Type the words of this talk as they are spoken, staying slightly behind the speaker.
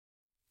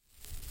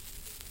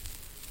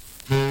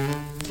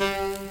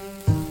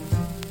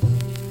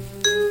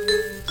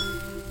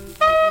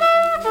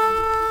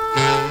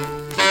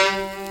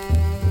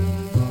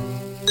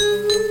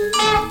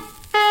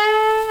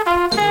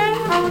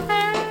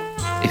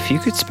If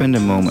you could spend a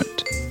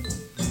moment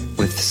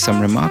with some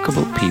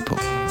remarkable people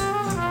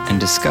and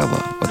discover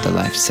what their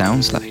life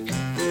sounds like,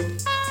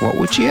 what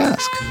would you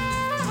ask?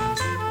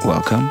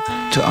 Welcome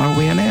to Are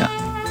We On Air?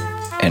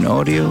 An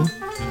audio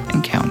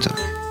encounter.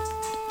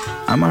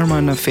 I'm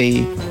Armand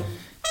Nafei,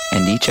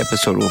 and each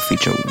episode will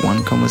feature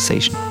one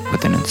conversation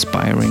with an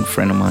inspiring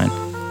friend of mine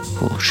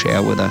who will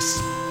share with us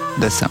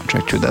the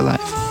soundtrack to their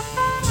life.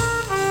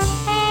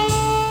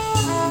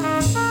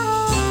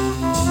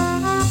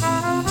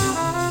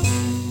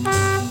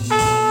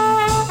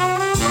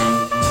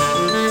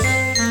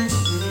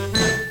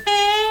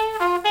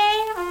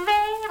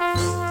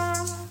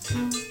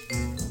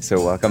 So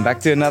welcome back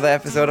to another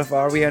episode of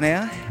Are We On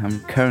Air? I'm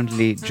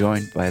currently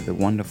joined by the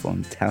wonderful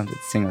and talented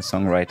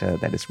singer-songwriter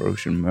that is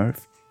Roshan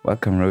Murph.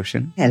 Welcome,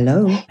 Roshan.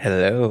 Hello.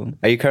 Hello.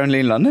 Are you currently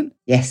in London?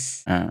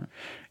 Yes.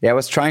 Yeah, I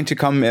was trying to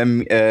come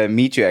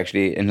meet you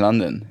actually in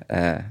London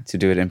to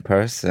do it in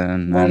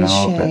person. What a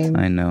shame.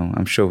 But I know.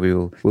 I'm sure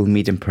we'll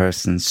meet in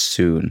person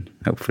soon,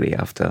 hopefully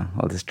after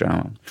all this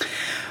drama.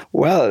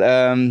 Well,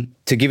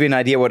 to give you an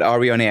idea what Are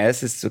We On Air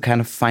is to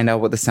kind of find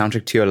out what the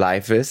soundtrack to your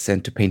life is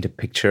and to paint a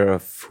picture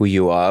of who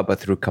you are,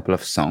 but through a couple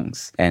of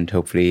songs, and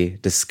hopefully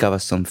discover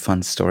some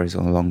fun stories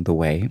along the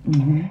way.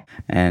 Mm-hmm.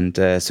 And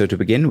so to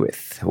begin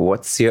with,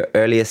 what's your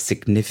earliest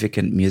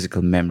significant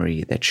musical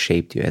memory that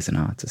shaped you as an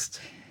artist?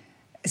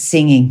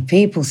 Singing,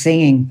 people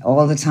singing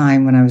all the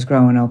time when I was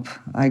growing up.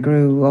 I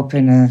grew up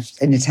in a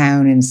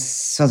town in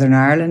Southern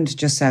Ireland,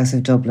 just south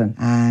of Dublin.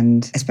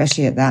 And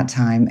especially at that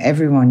time,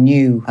 everyone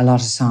knew a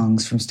lot of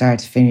songs from start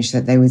to finish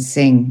that they would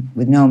sing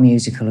with no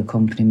musical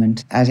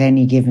accompaniment at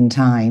any given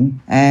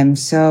time.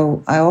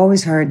 So I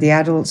always heard the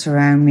adults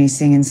around me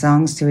singing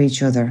songs to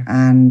each other.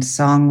 And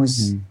song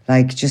was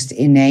like just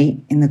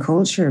innate in the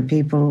culture.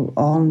 People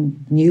all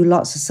knew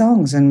lots of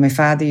songs. And my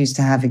father used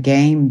to have a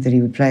game that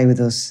he would play with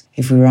us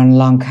if we were on a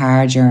long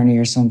car journey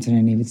or something,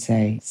 and he would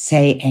say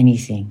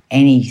anything,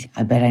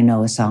 I bet I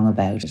know a song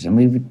about it. And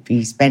we would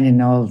be spending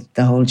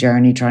the whole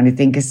journey trying to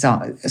think of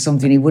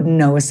something he wouldn't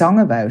know a song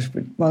about,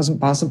 but it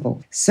wasn't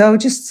possible. So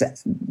just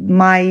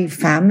my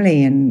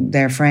family and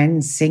their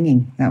friends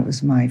singing, that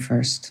was my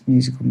first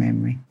musical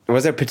memory.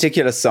 Was there a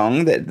particular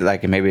song that,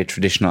 like maybe a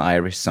traditional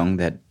Irish song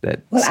that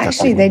Well,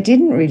 actually, they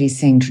didn't really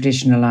sing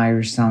traditional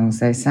Irish songs.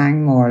 They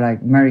sang more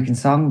like American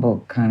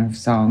Songbook kind of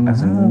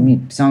songs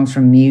and songs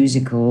from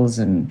musicals.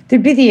 And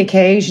there'd be the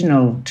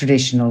occasional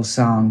traditional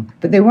song,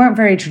 but they weren't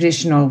very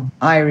traditional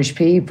Irish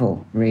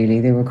people, really.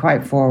 They were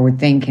quite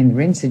forward-thinking. They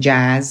were into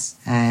jazz.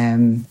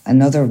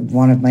 Another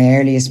one of my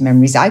earliest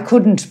memories, I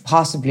couldn't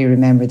possibly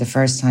remember the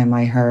first time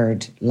I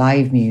heard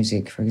live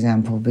music, for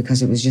example,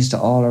 because it was just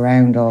all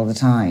around all the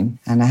time.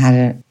 And I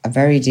had a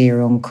very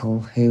dear uncle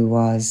who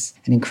was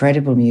an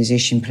incredible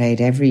musician, played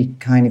every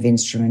kind of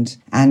instrument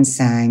and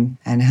sang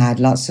and had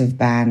lots of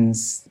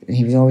bands.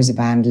 He was always a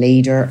band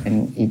leader,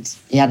 and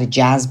he had a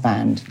jazz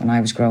band when I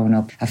was growing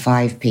up, a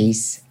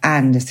 5-piece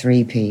and a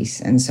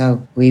 3-piece. And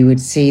so we would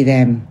see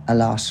them a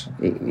lot,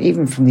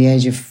 even from the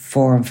age of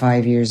 4 and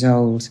 5 years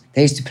old.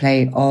 They used to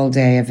play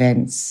all-day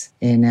events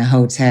in a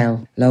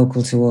hotel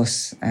local to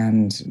us,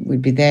 and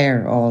we'd be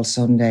there all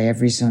Sunday,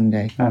 every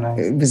Sunday. Oh, nice.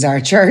 It was our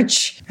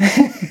church.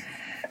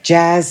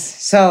 Jazz.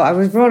 So I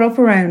was brought up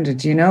around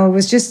it, you know. It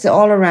was just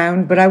all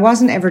around, but I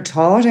wasn't ever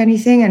taught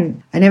anything,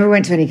 and I never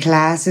went to any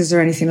classes or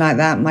anything like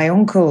that. My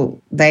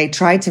uncle, they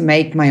tried to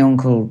make my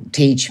uncle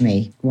teach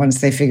me once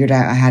they figured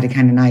out I had a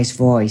kind of nice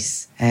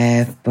voice,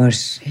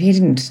 but he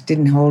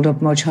didn't hold up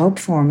much hope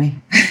for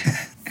me.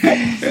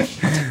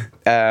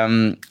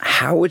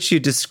 How would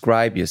you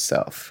describe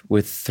yourself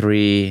with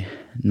 3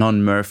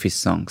 non-Murphy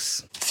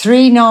songs?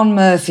 3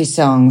 non-Murphy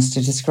songs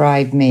to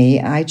describe me.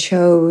 I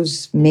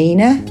chose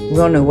Mina,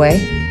 Runaway.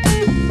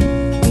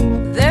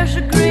 There's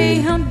a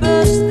Greyhound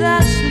bus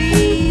that's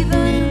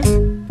leaving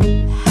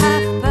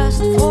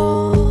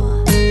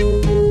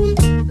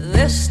 4:30.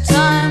 This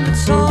time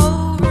it's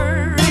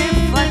over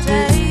if I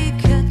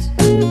take it.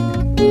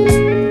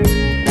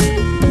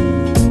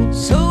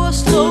 So I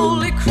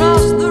slowly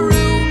cross the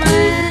room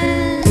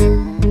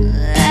and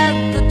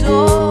at the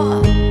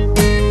door.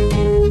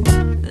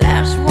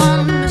 There's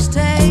one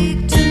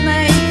mistake to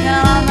make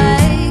and I'll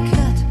make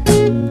it.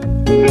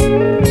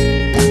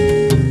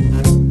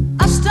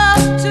 I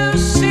stopped to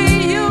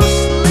see you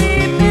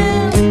sleeping,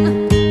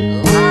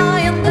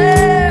 lying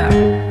there.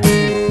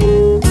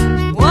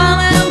 One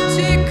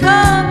empty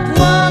cup,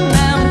 one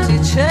empty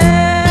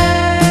chair.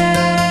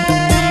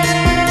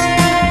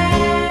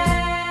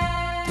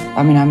 I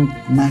mean, I'm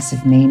a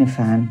massive Mina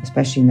fan,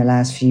 especially in the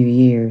last few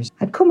years.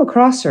 I'd come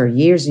across her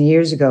years and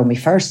years ago, my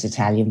first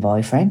Italian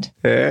boyfriend.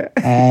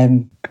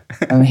 And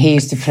he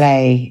used to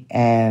play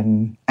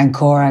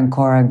Ancora,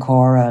 Ancora,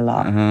 Ancora a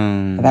lot.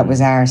 That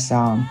was our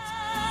song.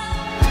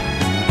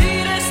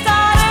 Di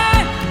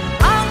restare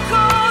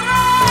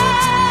ancora,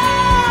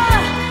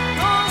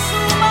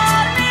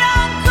 consumarmi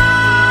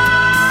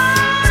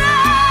ancora,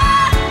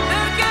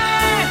 perché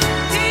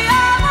ti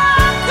amo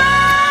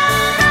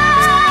ancora,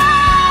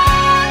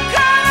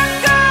 ancora, ancora,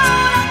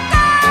 ancora.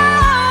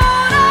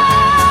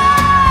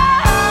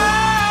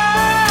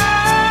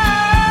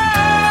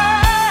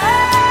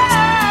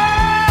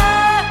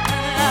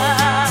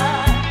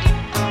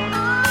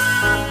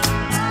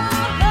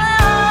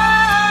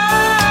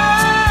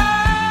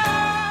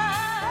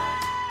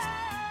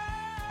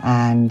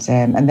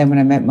 and then when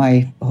I met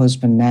my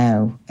husband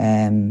now,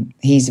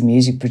 he's a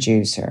music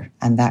producer,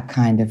 and that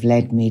kind of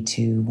led me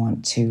to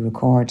want to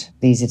record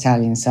these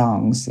Italian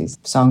songs. These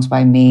songs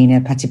by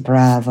Mina, Patti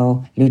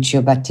Bravo,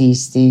 Lucio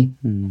Battisti.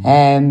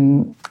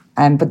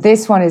 But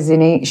this one is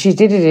she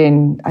did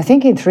it I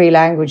think in 3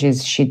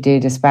 languages. She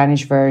did a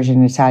Spanish version,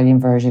 an Italian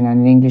version,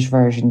 and an English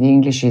version. The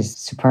English is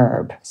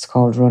superb. It's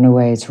called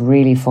Runaway. It's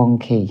really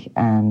funky.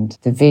 And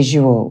the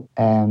visual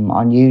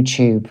on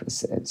YouTube,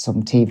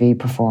 some TV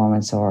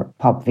performance or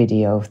pop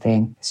video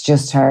thing, it's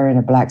just her in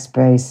a black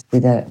space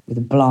with a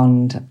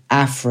blonde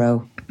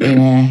afro in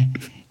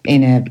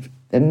a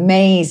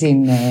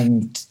amazing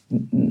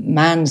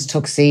man's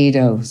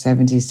tuxedo,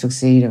 70s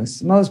tuxedos.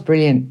 The most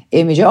brilliant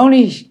image.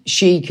 Only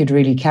she could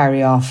really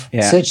carry off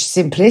such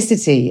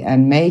simplicity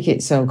and make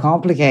it so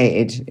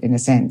complicated, in a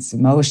sense,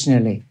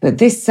 emotionally. But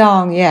this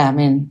song, I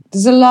mean,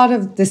 there's a lot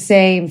of the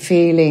same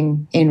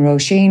feeling in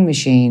Roisin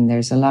Machine.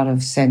 There's a lot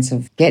of sense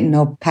of getting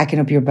up, packing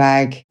up your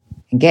bag,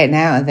 and getting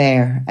out of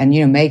there and,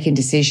 making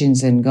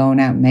decisions and going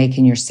out and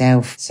making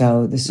yourself.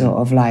 So the sort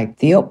of like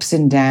the ups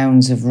and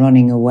downs of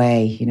running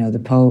away,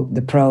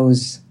 the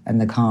pros and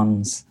the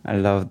cons. I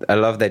love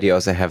that you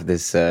also have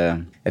this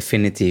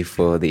affinity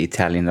for the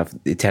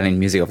Italian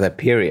music of that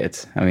period.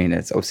 I mean,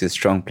 it's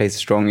obviously plays a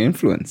strong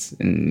influence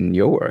in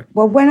your work.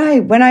 Well, when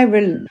I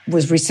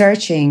was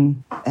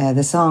researching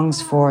the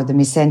songs for the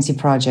Misensi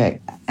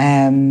project,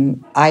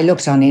 I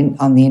looked on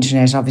the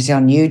internet, obviously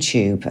on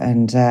YouTube,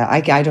 and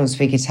I don't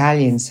speak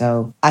Italian,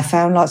 so I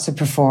found lots of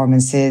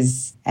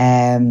performances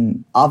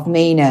of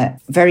Mina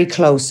very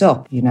close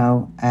up,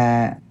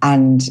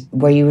 and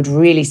where you would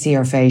really see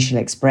her facial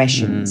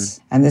expressions.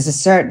 And there's a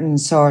certain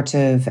sort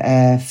of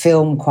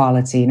film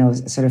quality,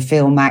 sort of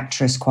film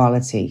actress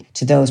quality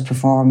to those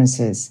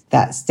performances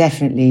that's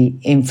definitely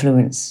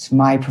influenced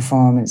my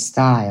performance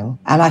style.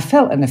 And I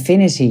felt an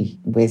affinity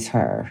with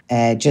her,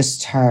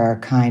 just her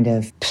kind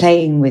of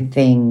playing with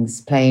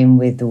things, playing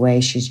with the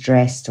way she's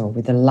dressed or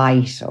with the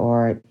light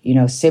or,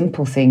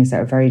 simple things that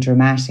are very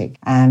dramatic.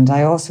 And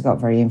I also got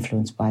very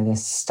influenced by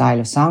this style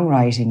of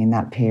songwriting in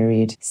that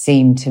period.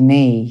 Seemed to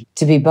me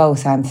to be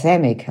both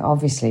anthemic,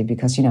 obviously,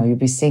 because, you'd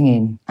be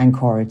singing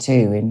Ancora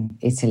too in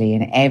Italy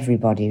and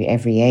everybody,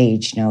 every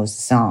age knows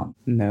the song.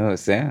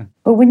 Knows, yeah.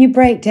 But when you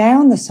break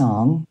down the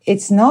song,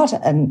 it's not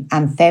an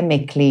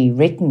anthemically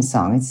written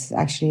song. It's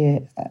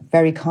actually a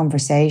very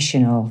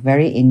conversational,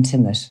 very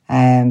intimate.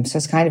 So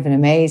it's kind of an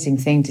amazing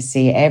thing to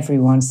see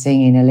everyone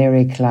singing a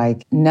lyric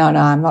like, no,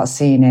 I'm not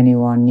seeing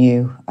anyone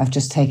new. I've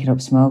just taken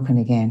up smoking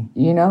again,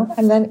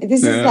 And then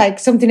this is like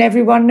something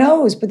everyone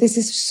knows, but this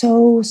is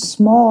so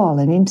small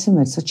and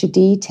intimate, such a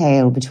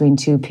detail between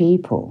two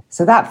people.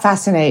 So that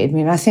fascinated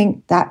me. And I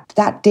think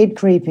that did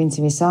creep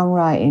into my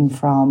songwriting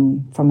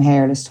from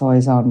Hairless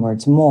Toys onwards,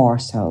 more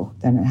so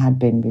than it had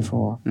been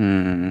before.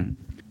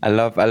 I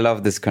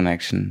love this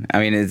connection. I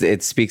mean,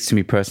 it speaks to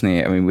me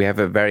personally. I mean, we have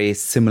a very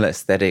similar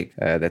aesthetic.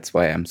 That's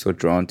why I'm so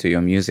drawn to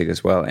your music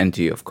as well, and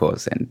to you, of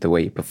course, and the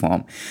way you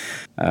perform.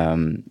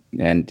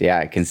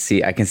 I can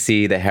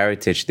see the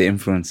heritage, the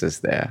influences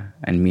there.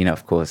 And Mina,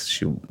 of course,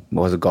 she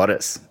was a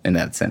goddess in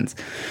that sense.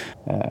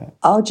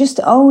 Just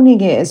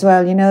owning it as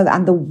well,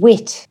 and the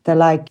wit,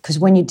 because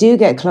when you do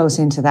get close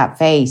into that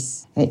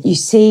face, you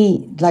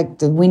see like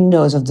the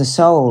windows of the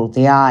soul,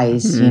 the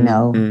eyes,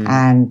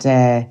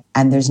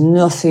 and there's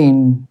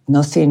nothing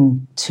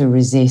to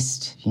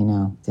resist,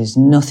 there's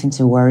nothing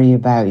to worry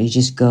about. You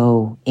just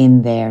go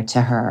in there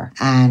to her.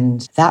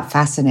 And that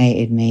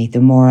fascinated me the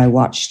more I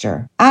watched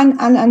her.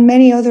 And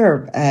many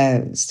other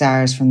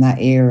stars from that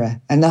era.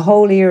 And the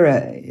whole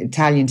era,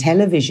 Italian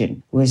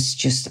television was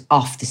just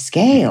off the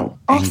scale.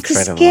 Off the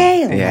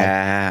scale.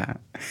 Yeah.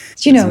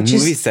 Just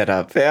movie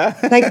setup, yeah.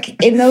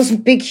 Like in those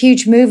big,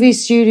 huge movie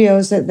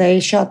studios that they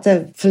shot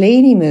the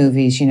Fellini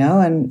movies,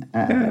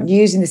 and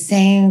using the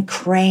same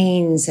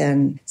cranes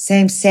and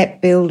same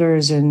set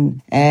builders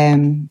and,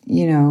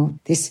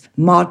 this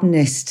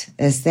modernist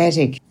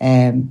aesthetic,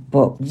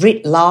 but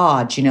writ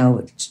large,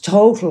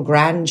 total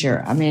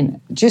grandeur. I mean,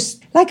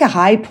 just like a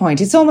high point.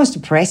 It's almost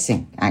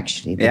depressing,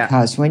 actually,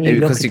 because when you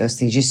look at those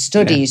things, you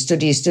study,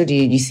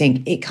 and you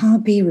think it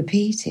can't be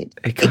repeated.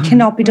 It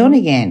cannot be done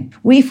again.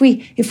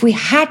 If we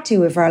had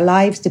to, if our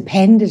lives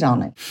depended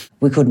on it,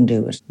 we couldn't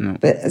do it. No.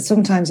 But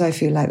sometimes I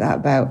feel like that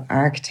about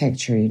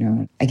architecture,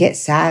 I get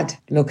sad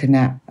looking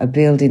at a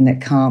building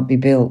that can't be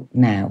built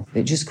now.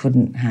 It just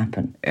couldn't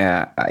happen.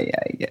 Yeah.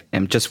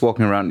 I'm just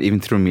walking around, even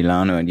through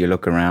Milano, and you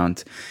look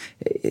around.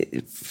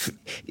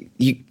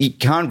 You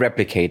can't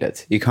replicate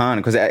it. You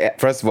can't, because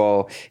first of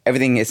all,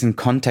 everything is in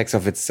context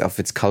of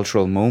its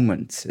cultural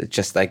moment. It's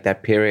just like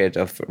that period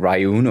of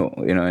Rai Uno,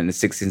 in the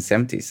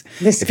 1670s.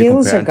 The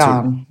skills are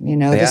gone.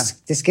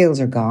 The skills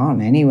are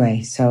gone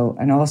anyway. So,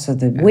 and also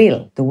the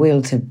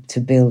will to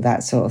build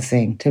that sort of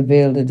thing, to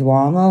build a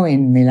Duomo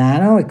in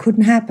Milano, it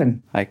couldn't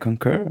happen. I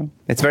concur.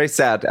 It's very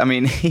sad. I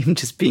mean, even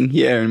just being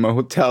here in my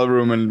hotel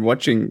room and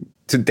watching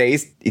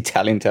today's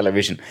Italian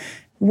television.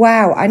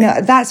 Wow, I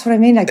know. That's what I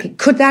mean. Like,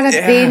 could that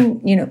have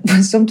been, you know,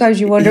 sometimes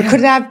you wonder,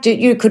 could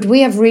we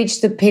have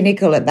reached the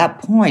pinnacle at that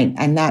point?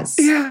 And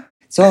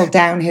it's all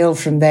downhill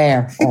from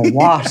there, or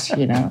what,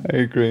 you know? I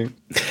agree.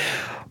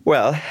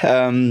 Well,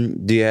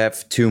 do you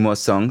have two more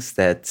songs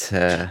that...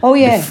 oh,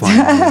 yes.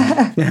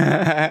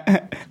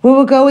 We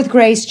will go with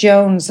Grace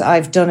Jones,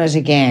 I've Done It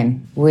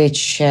Again,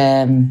 which,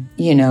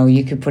 you know,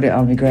 you could put it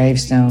on my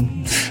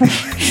gravestone.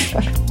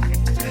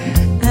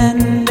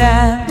 And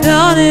I've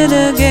done it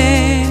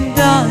again,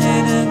 done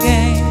it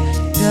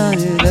again, done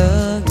it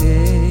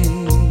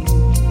again.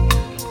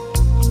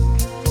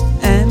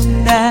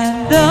 And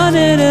I've done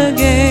it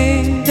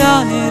again,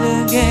 done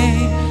it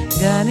again,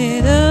 done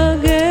it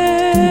again.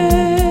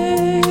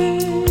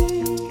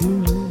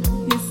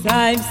 Yes,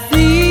 I've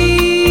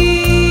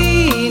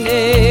seen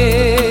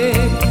it.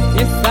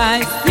 Yes,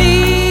 I've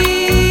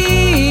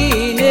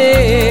seen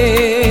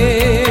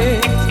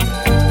it.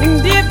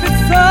 And if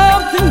it's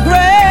something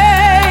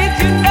great,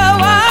 you know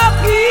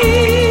I've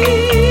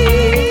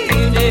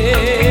seen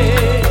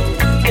it.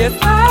 Yes,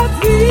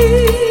 I've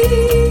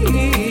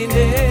seen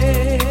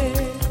it.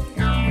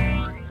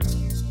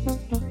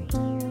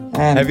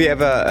 Have you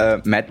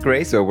ever met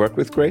Grace or worked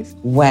with Grace?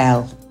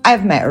 Well,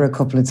 I've met her a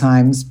couple of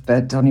times,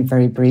 but only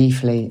very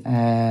briefly.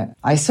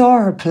 I saw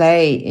her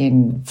play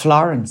in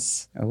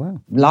Florence. Oh,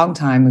 wow. Long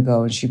time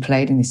ago, and she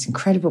played in this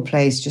incredible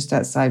place just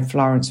outside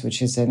Florence,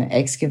 which is an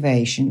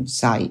excavation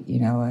site, you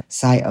know, a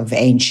site of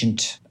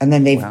ancient. And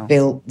then they've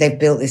built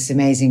this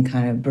amazing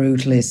kind of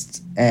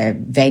brutalist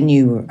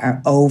venue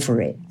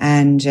over it.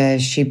 And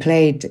she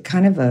played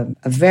kind of a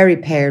very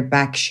pared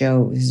back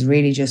show. It was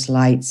really just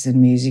lights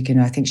and music, and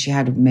I think she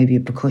had maybe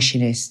a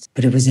percussionist,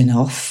 but it was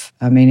enough.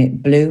 I mean,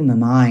 it blew my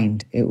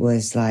mind. It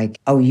was like,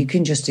 oh, you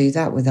can just do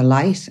that with a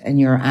light and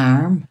your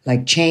arm,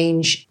 like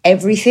change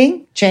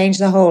everything. Change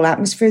the whole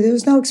atmosphere. There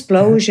was no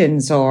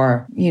explosions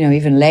or, you know,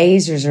 even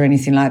lasers or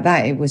anything like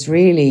that. It was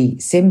really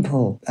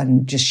simple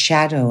and just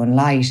shadow and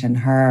light and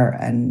her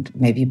and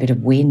maybe a bit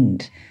of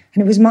wind.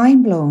 And it was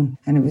mind-blowing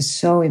and it was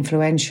so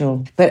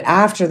influential. But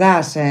after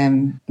that,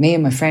 me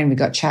and my friend, we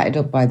got chatted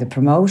up by the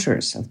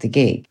promoters of the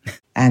gig.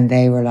 And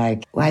they were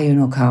like, why you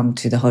not come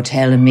to the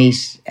hotel and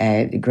meet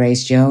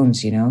Grace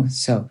Jones, you know?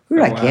 So we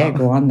were like, yeah,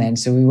 go on then.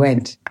 So we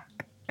went.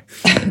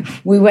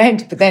 We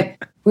went, but then...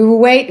 We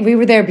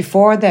were there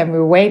before them. We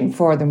were waiting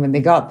for them when they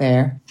got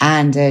there.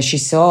 And she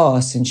saw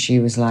us and she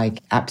was like,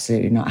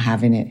 absolutely not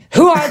having it.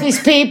 Who are these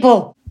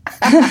people?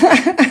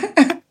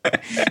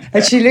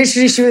 And she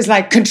was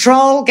like,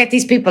 control, get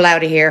these people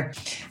out of here.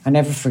 I'll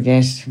never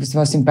forget. It was the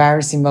most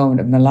embarrassing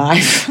moment of my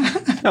life.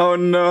 Oh,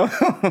 no.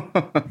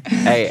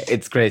 Hey,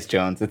 it's Grace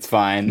Jones. It's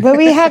fine. Well,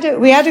 we had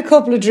a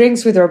couple of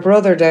drinks with her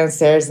brother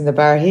downstairs in the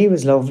bar. He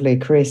was lovely.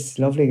 Chris,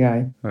 lovely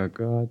guy. Oh,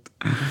 God.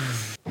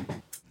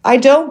 I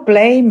don't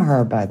blame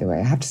her, by the way.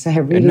 I have to say,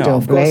 I really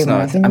don't blame her.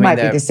 I think I might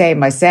be the same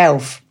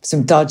myself.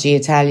 Some dodgy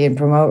Italian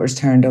promoters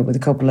turned up with a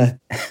couple of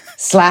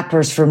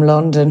slappers from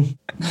London.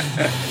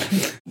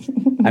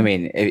 I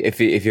mean, if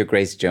you're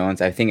Grace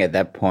Jones, I think at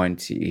that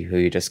point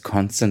you're just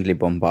constantly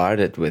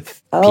bombarded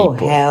with people. Oh,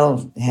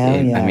 hell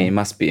yeah! I mean,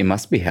 it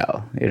must be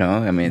hell, you know.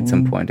 I mean, at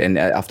some point, and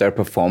after a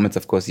performance,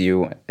 of course,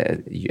 you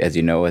as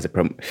you know, as a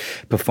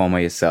performer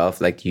yourself,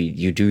 like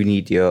you do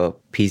need your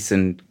peace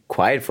and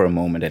quiet for a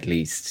moment, at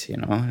least, you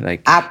know.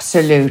 Like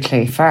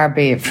absolutely, far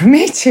be it from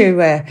me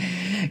to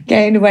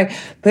gain away,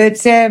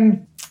 but.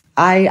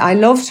 I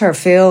loved her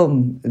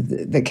film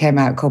that came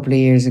out a couple of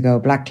years ago,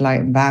 Black Light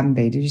and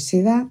Bambi. Did you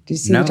see that? Did you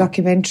see the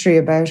documentary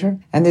about her?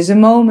 And there's a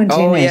moment in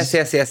it. Oh, yes.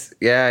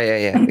 Yeah.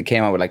 It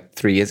came out like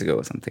 3 years ago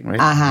or something,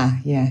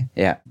 right? Yeah.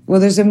 Yeah. Well,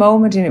 there's a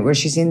moment in it where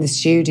she's in the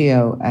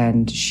studio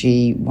and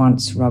she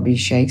wants Robbie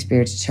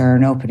Shakespeare to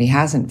turn up and he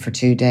hasn't for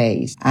 2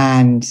 days.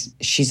 And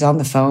she's on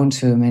the phone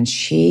to him and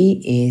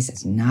she is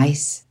as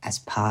nice as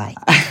pie.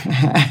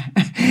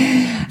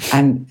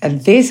 And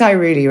this I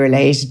really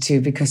related to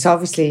because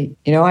obviously,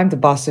 you know, I'm the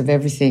boss of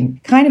everything,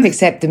 kind of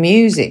except the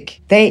music.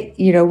 They,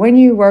 you know, when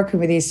you're working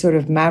with these sort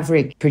of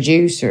maverick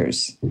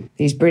producers,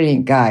 these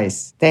brilliant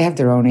guys, they have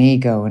their own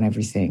ego and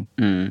everything.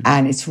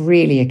 And it's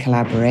really a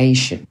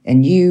collaboration.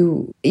 And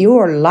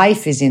your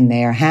life is in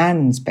their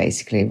hands,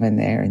 basically, when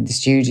they're in the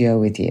studio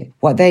with you.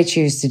 What they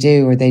choose to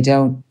do or they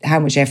don't, how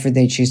much effort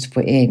they choose to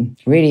put in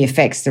really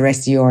affects the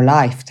rest of your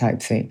life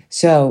type thing.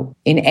 So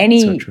in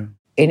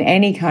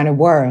any kind of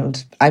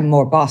world, I'm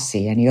more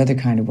bossy, any other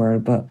kind of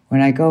world. But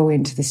when I go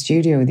into the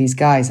studio with these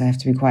guys, I have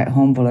to be quite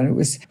humble. And it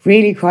was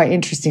really quite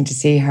interesting to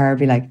see her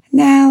be like,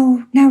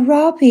 now,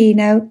 Robbie,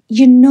 I've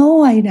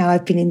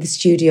been in the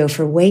studio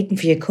for waiting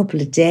for you a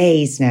couple of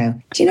days now.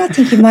 Do you not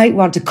think you might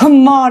want to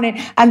come on in?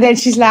 And then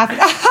she's laughing.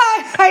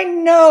 I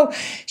know.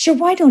 Sure,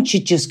 why don't you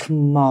just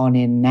come on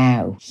in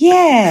now?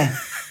 Yeah,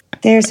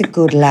 there's a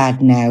good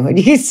lad now. And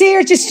you can see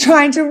her just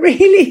trying to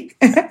really...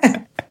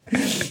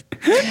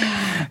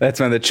 That's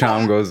when the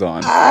charm goes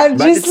on.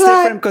 But it's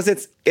different because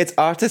it's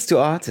artist to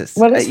artist.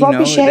 Well, it's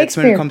Robbie Shakespeare. That's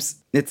when it comes.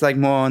 it's like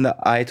more on the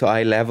eye to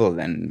eye level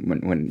than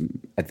when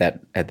at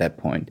that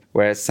point.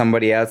 Whereas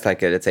somebody else,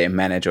 like let's say a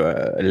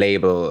manager, a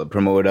label, a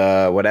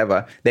promoter,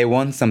 whatever, they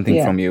want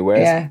something from you.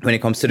 Whereas when it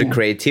comes to the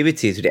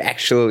creativity, to the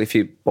actual, if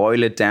you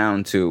boil it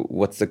down to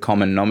what's the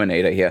common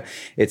denominator here,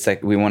 it's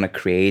like we want to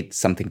create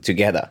something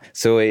together.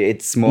 So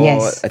it's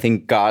more, I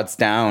think, guards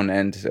down,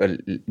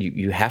 and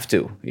you have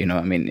to, you know,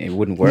 I mean, it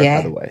wouldn't work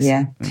otherwise.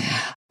 Yeah.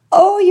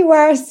 Oh, you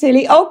are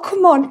silly. Oh,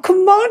 come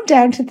on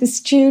down to the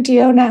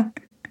studio now.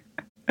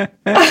 Oh,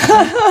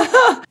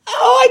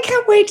 I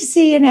can't wait to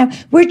see you now.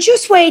 We're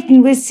just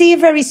waiting. We'll see you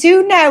very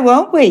soon now,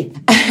 won't we?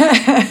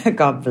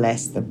 God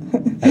bless them.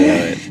 I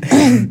love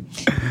it.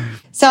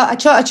 So I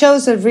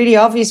chose a really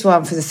obvious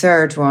one for the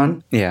third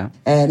one. Yeah.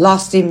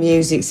 Lost in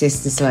Music,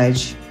 Sister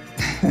Sledge.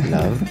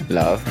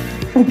 Love.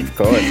 Of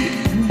course.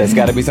 There's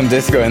got to be some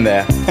disco in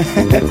there.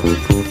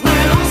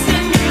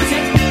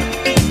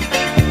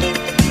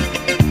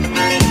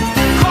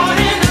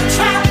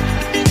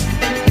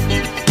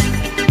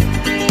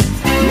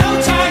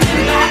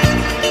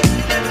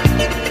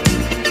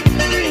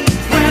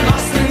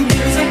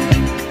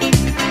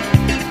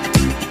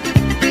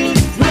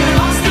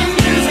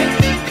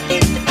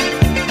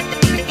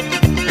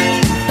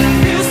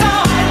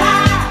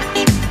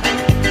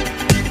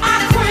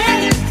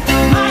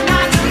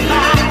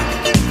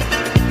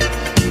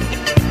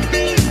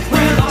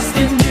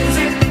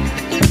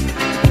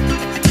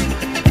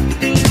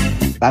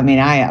 I mean,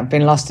 I've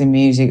been lost in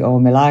music all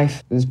my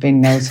life. There's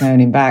been no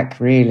turning back,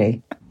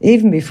 really.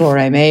 Even before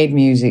I made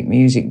music,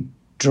 music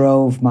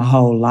drove my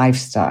whole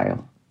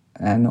lifestyle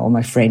and all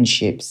my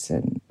friendships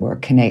and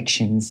work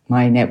connections.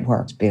 My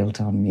network's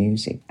built on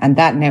music. And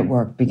that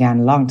network began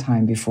a long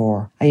time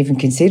before I even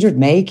considered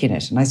making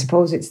it. And I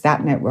suppose it's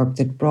that network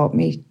that brought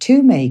me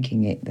to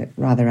making it, that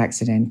rather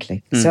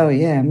accidentally. So,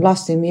 yeah, I'm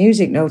lost in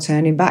music, no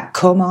turning back.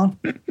 Come on.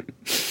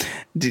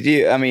 Did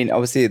you, I mean,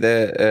 obviously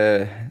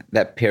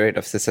that period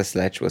of Sister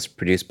Sledge was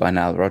produced by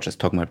Nile Rodgers,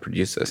 talking about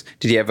producers.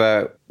 Did you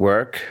ever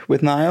work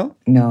with Nile?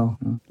 No.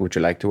 Would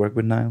you like to work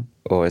with Nile?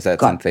 Or is that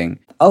something?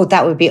 Oh,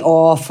 that would be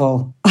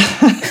awful.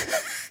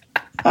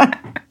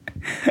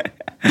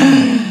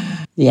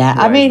 Yeah,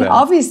 I mean,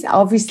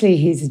 obviously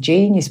he's a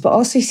genius, but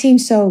also he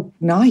seems so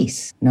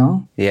nice,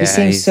 no? Yeah, he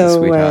seems he's so a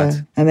sweetheart.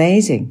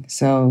 Amazing.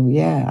 So,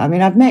 yeah, I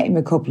mean, I've met him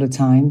a couple of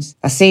times.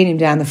 I seen him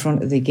down the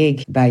front of the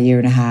gig about a year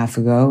and a half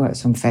ago at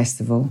some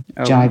festival,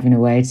 jiving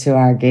away to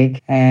our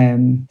gig.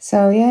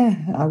 So, yeah,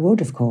 I would,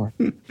 of course.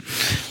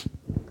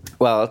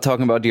 Well,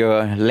 talking about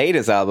your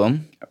latest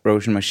album,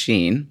 Erosion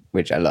Machine,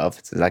 which I love.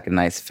 It's like a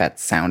nice,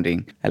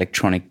 fat-sounding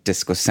electronic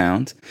disco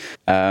sound.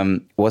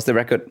 Was the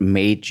record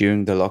made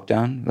during the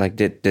lockdown? Like,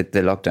 did the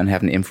lockdown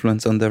have an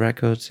influence on the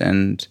record?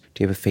 And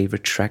do you have a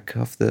favorite track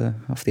of the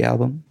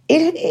album?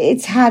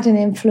 It's had an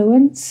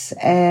influence.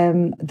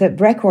 The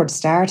record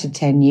started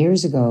 10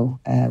 years ago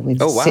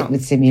with Sit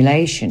With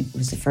Simulation. It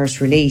was the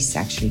first release,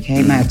 actually.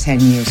 Came out 10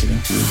 years ago.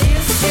 This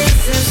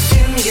is a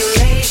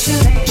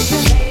simulation.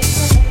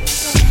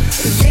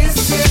 This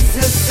is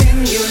a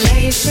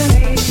simulation.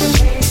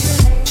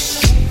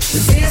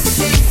 This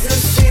is a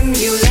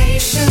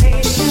simulation.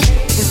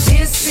 This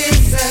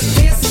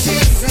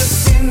is a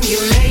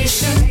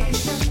simulation.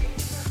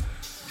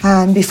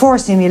 And before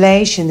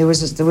Simulation, there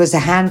was a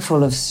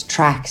handful of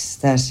tracks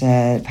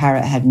that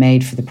Parrot had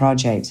made for the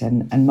project,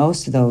 and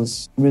most of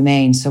those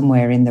remain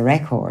somewhere in the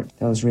record,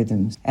 those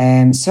rhythms.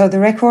 So the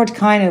record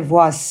kind of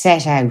was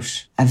set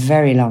out a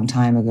very long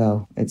time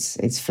ago.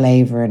 Its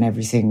flavour and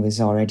everything was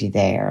already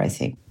there, I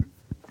think.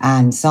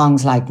 And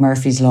songs like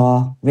Murphy's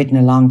Law, written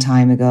a long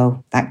time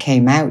ago, that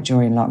came out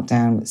during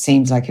lockdown. It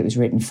seems like it was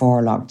written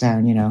for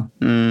lockdown, you know.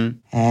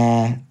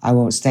 I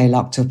won't stay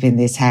locked up in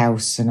this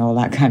house and all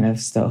that kind of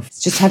stuff.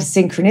 It's just had a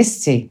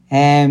synchronicity.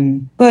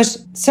 But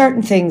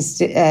certain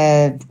things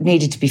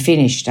needed to be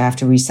finished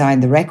after we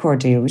signed the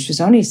record deal, which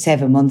was only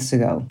 7 months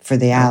ago for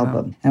the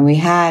album. And we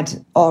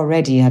had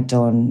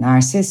done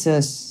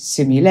Narcissus,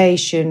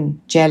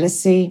 Simulation,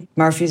 Jealousy,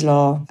 Murphy's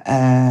Law,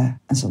 and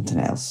something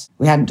else.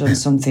 We hadn't done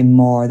something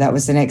more. That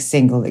was the next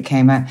single that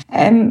came out.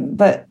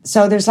 But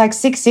so there's like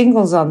 6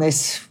 singles on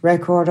this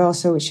record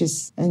also, which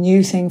is a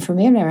new thing for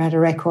me. I've never had a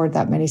record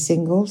that many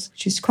singles,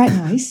 which is quite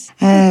nice.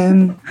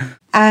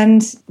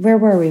 And where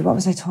were we? What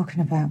was I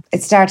talking about?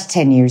 It started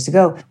 10 years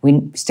ago.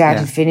 We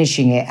started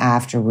finishing it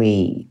after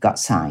we got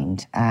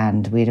signed,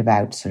 and we had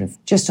about sort of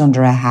just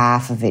under a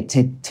half of it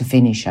to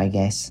finish, I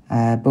guess.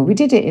 But we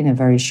did it in a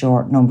very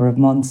short number of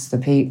months. The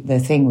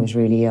thing was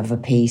really of a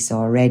piece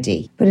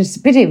already, but it's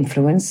a bit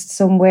influenced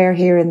somewhere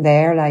here and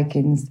there, like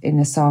in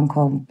a song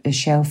called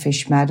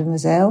Shellfish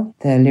Mademoiselle.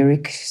 The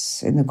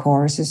lyrics in the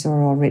choruses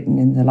are all written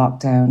in the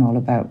lockdown, all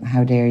about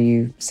how dare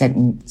you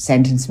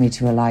sentence me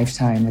to a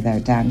lifetime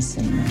without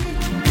dancing.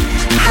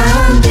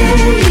 How dare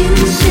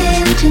you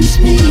sentence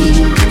me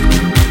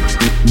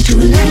to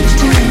a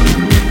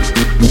lifetime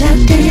without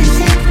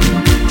dancing,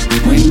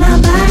 when my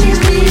body's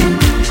clear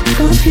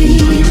for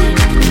feeling,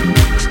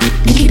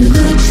 and keep a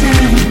good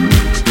time,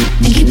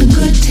 and keep a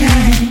good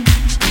time.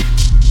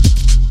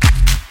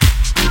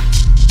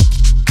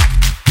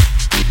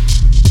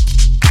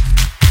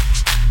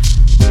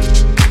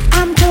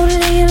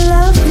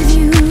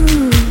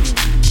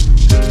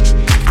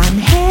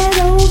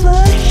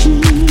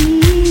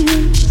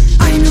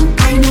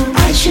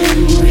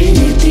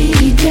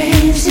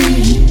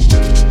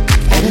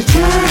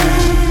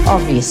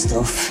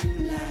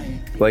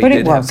 Well, you But it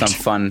did have worked.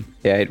 some fun.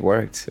 Yeah, it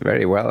worked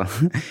very well.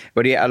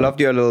 But yeah, I loved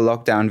your little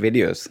lockdown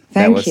videos.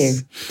 Thank you.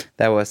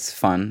 That was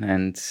fun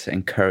and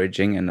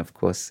encouraging. And of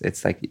course,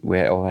 it's like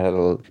we all had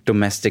little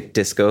domestic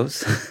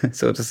discos,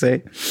 so to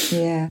say.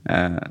 Yeah.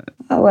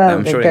 Oh, well,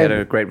 I'm sure you had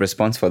a great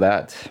response for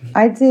that.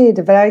 I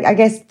did, but I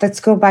guess let's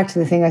go back to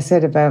the thing I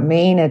said about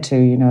Mina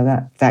too, you know,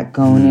 that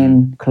going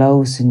in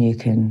close and you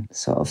can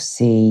sort of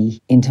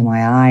see into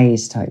my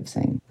eyes type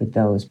thing with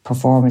those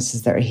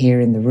performances that are here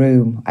in the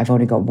room. I've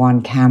only got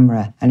one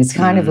camera and it's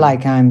kind of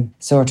like I'm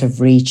sort of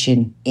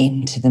reaching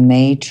into the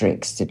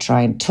matrix to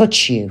try and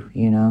touch you,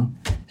 you know,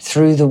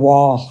 through the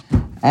wall.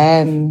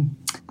 I'm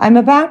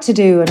about to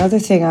do another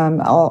thing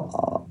I'm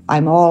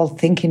all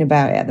thinking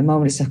about at the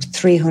moment. It's a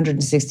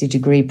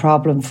 360-degree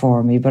problem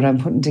for me, but I'm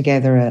putting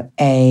together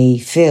a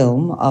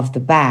film of the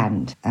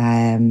band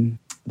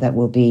that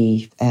will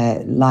be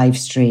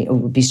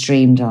will be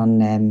streamed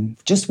on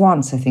just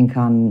once, I think,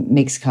 on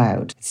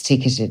Mixcloud. It's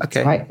ticketed.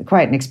 Okay. It's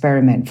quite an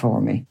experiment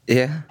for me.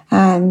 Yeah.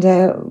 And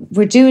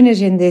we're doing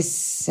it in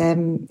this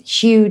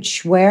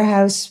huge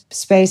warehouse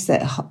space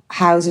that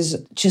houses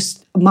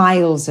just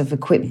miles of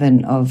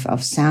equipment,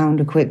 of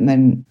sound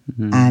equipment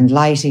and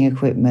lighting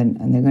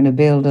equipment. And they're going to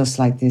build us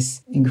like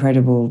this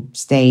incredible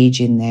stage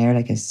in there,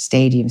 like a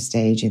stadium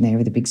stage in there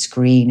with a big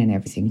screen and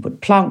everything, but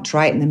plonked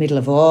right in the middle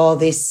of all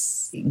this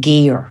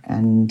gear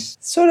and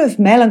sort of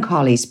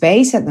melancholy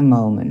space at the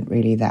moment,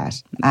 really,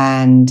 that.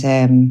 And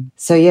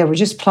so, yeah, we're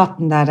just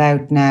plotting that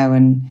out now.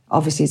 And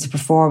obviously it's a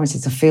performance,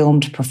 it's a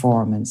filmed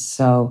performance.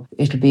 So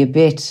it'll be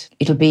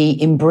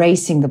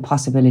embracing the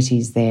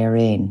possibilities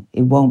therein.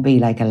 It won't be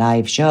like a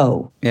live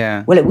show.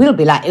 Yeah. Well, it will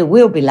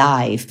be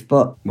live,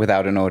 but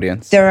Without an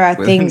audience. there are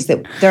things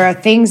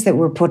that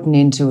we're putting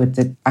into it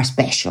that are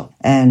special.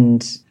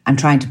 And I'm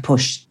trying to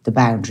push the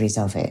boundaries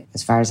of it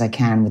as far as I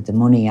can with the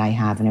money I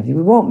have and everything.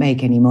 We won't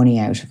make any money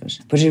out of it.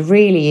 But it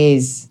really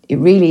is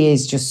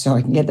just so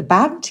I can get the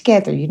band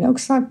together, you know,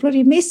 because I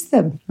bloody miss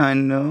them. I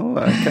know.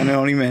 I can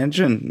only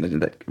imagine.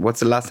 Like, what's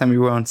the last time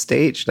you were on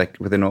stage, like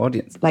with an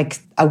audience? Like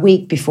a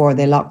week before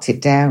they locked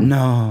it down.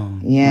 No.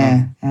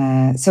 Yeah.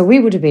 So we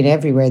would have been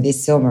everywhere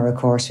this summer, of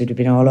course. We'd have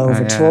been all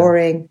over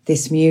touring.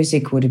 This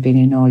music would have been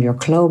in all your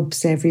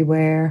clubs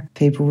everywhere.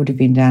 People would have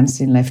been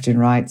dancing left and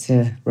right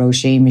to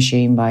Roisin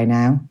Machine by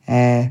now.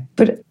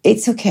 But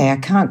it's okay. I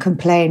can't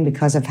complain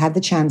because I've had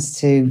the chance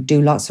to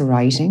do lots of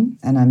writing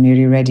and I'm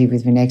nearly ready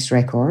with my next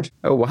record.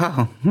 Oh,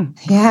 wow.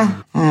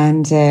 Yeah.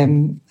 And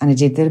I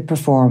did the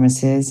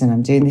performances and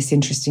I'm doing this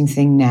interesting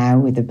thing now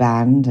with the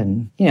band.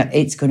 And, you know,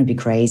 it's going to be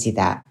crazy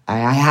that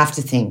I have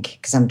to think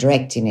because I'm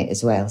directing it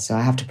as well. So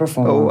I have to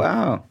perform. Oh,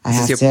 wow. I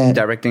Is this your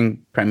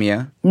directing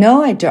premiere?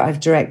 No, I've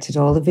directed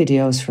all the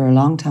videos for a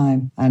long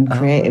time and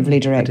creatively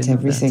direct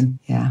everything.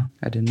 Yeah.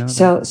 I didn't know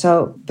that.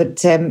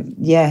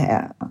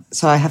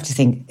 So I have to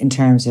think in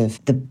terms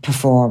of the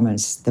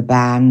performance, the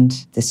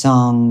band, the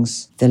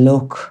songs, the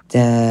look,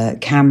 the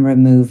camera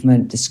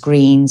movement, the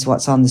screens,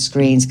 what's on the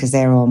screens, because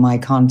they're all my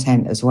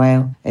content as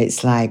well.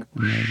 It's like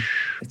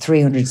a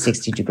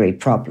 360-degree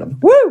problem.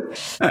 Woo!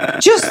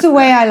 Just the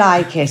way I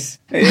like it.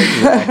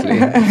 Exactly.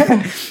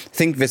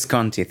 Think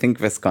Visconti.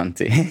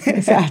 Exactly.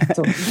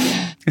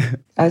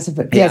 It's a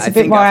bit I more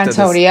think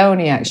after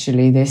Antonioni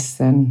actually this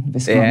than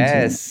Visconti.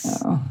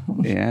 Yes. Oh.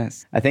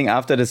 Yes. I think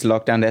after this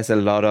lockdown, there's a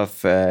lot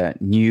of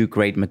new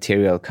great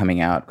material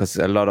coming out because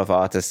a lot of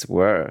artists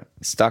were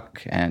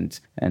stuck and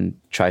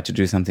tried to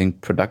do something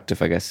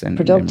productive, I guess. And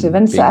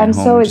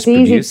so it's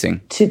easy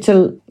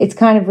to it's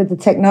kind of with the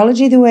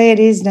technology the way it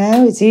is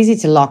now, it's easy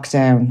to lock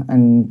down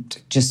and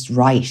just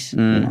write, you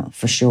know,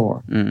 for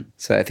sure.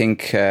 So I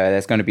think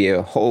there's going to be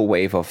a whole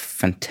wave of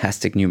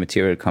fantastic new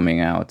material coming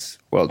out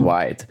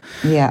worldwide.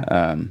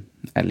 Yeah.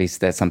 At least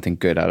there's something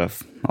good out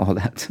of all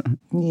that.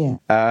 Yeah.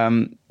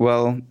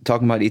 Well,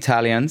 talking about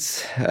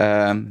Italians,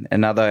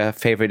 another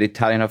favorite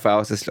Italian of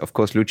ours is, of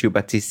course, Lucio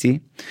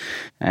Battisti.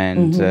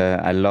 And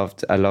I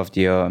loved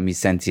your Mi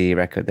Senti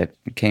record that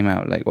came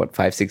out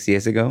 5-6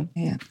 years ago.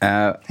 Yeah.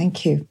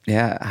 Thank you.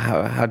 Yeah.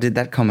 How did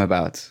that come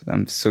about?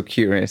 I'm so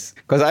curious.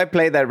 Because I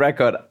played that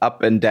record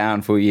up and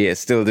down for years,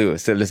 still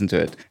listen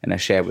to it. And I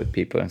share with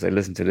people and say,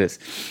 listen to this.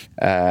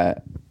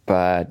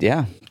 But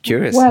yeah,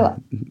 curious.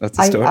 Well, what's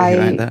the story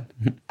behind that?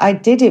 I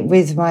did it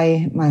with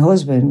my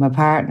husband, my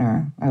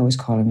partner. I always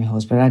call him my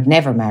husband. I'd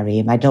never marry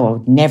him.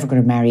 I'm never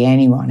going to marry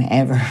anyone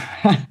ever.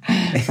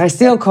 I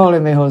still call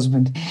him my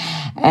husband.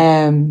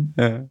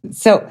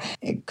 So,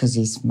 because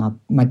he's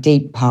my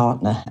deep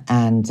partner.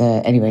 And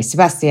anyway,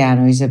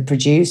 Sebastiano, he's a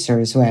producer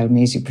as well,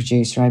 music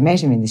producer. I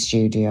met him in the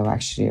studio,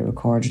 actually. I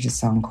recorded a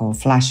song called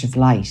Flash of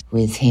Light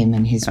with him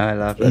and his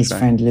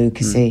friend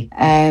Lucasy.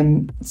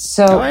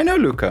 Oh, I know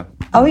Luca.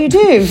 Oh, you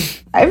do?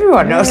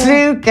 Everyone knows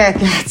Luca.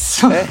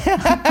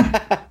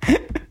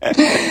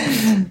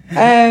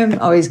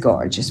 He's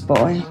gorgeous,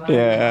 boy.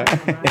 Yeah.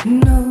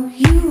 No,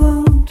 you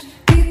won't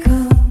be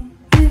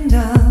coming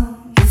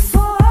down. You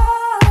fall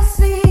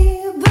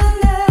asleep but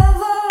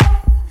never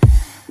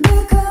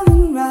be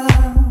coming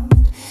round.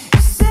 You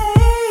say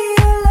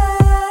your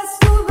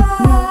last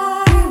goodbye.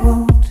 No, you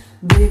won't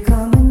be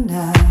coming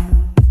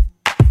down.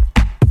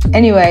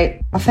 Anyway,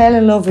 I fell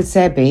in love with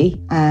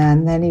Sebi,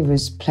 and then he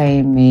was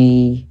playing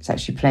me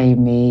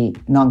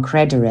Non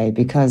Credere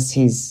because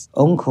his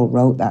uncle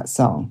wrote that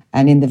song.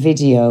 And in the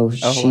video,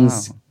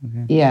 she's... Wow.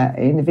 Okay. Yeah,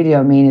 in the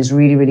video, Mina's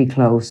really, really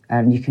close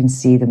and you can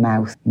see the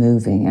mouth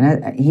moving.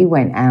 And he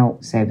went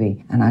out,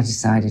 Sebi, and I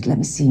decided, let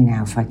me see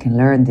now if I can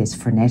learn this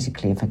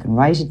phonetically, if I can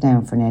write it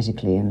down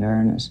phonetically and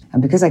learn it.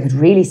 And because I could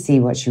really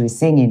see what she was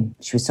singing,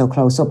 she was so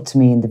close up to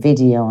me in the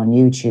video on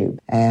YouTube,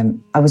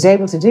 I was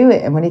able to do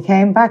it. And when he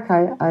came back,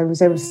 I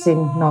was able to sing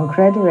Non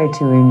Credere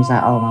to him. He was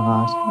like, oh my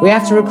God, we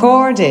have to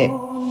record it.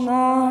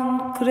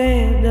 Non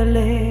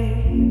credere.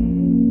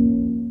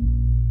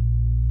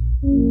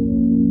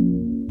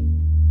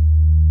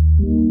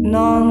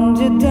 Non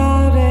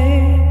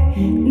gettare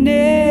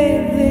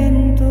nel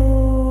vento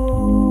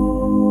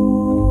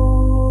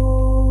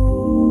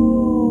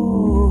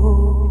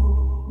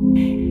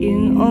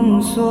in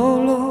un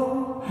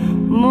solo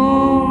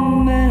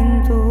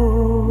momento.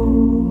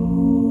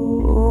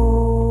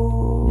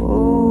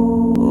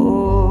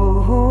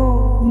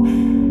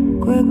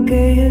 Quel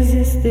che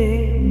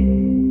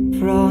esiste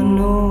fra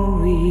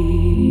noi.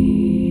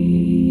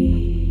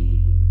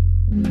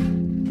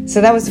 So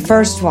that was the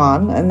first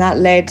one, and that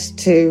led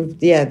to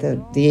the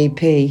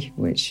EP,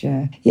 which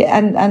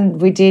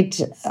and we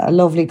did a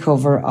lovely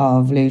cover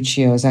of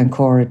Lucio's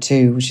Ancora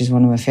 2, which is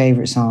one of my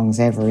favourite songs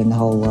ever in the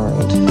whole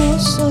world. Lo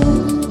so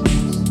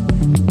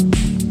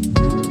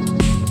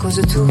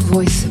cosa tu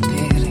vuoi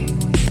sapere.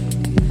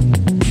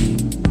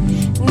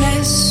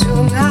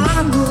 Nessun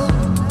amore,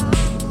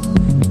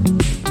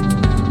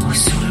 ho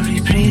solo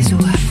ripreso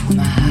a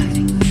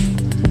fumare.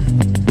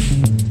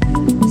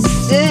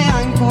 Se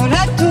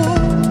ancora tu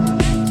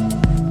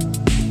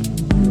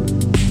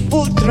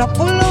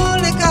purtroppo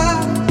l'unica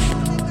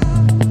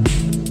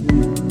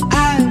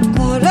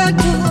ancora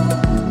tu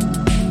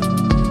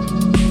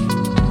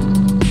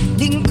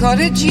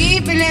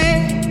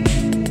l'incorreggibile,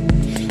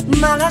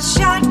 ma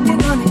lasciarti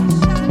non è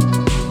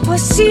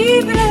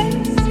possibile,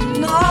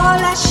 no,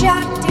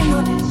 lasciarti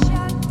non è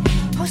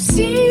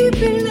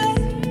possibile,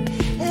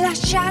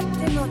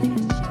 lasciarti non è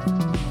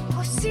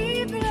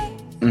possibile.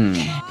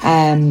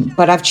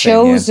 But I've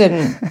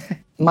chosen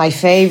my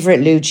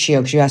favourite Lucio,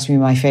 because you asked me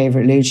my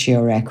favourite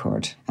Lucio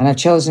record. And I've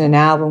chosen an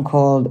album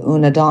called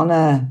Una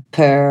Donna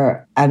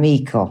per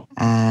Amico,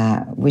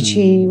 which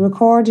he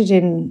recorded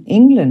in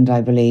England,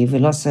 I believe,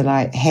 with lots of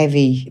like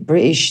heavy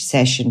British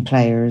session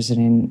players.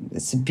 And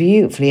it's a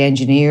beautifully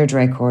engineered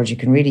record. You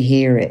can really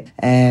hear it.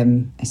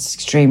 It's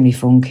extremely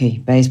funky.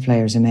 Bass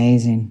player's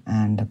amazing.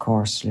 And of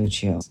course,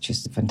 Lucio's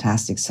just a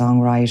fantastic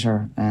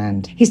songwriter.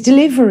 And his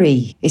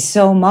delivery is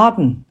so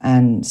modern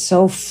and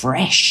so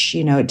fresh.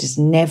 You know, it just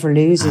never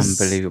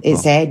loses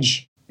its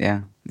edge.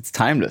 Yeah, it's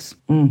timeless.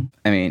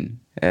 I mean,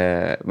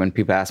 when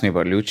people ask me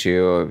about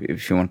Lucio,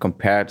 if you want to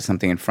compare it to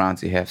something in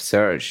France, you have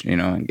Serge, you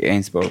know, in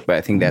Gainsbourg, but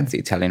I think that's the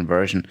Italian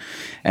version.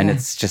 And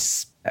it's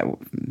just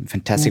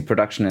fantastic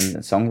production and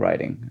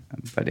songwriting.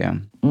 But yeah,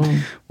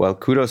 well,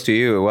 kudos to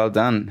you. Well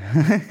done.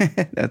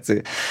 That's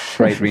a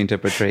great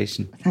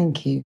reinterpretation.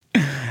 Thank you.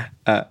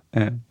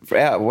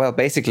 Well,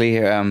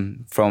 basically,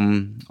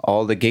 from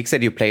all the gigs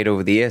that you played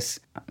over the years,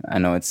 I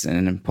know it's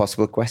an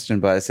impossible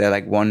question, but is there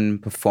like one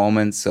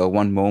performance or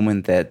one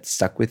moment that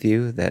stuck with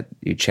you that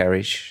you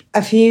cherish?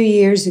 A few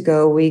years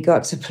ago, we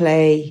got to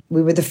play,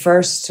 we were the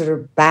first sort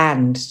of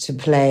band to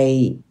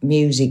play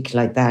music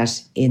like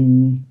that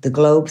in the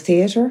Globe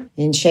Theatre,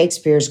 in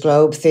Shakespeare's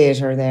Globe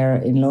Theatre there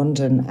in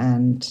London.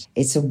 And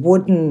it's a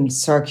wooden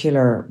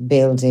circular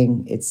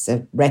building. It's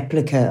a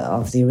replica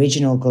of the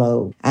original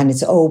Globe, and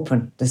it's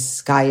open. The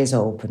sky is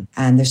open.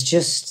 And there's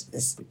just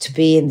to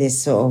be in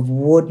this sort of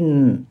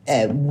wooden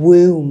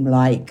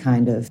womb-like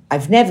kind of...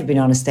 I've never been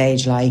on a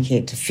stage like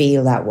it to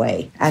feel that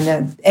way.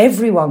 And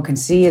everyone can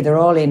see you. They're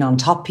all in on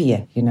top of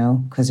you, you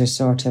know, because there's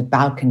sort of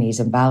balconies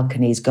and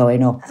balconies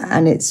going up.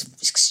 And it's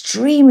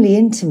extremely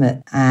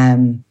intimate.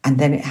 And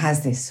then it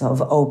has this sort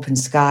of open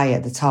sky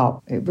at the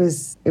top. It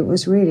was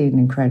really an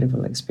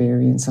incredible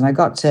experience. And I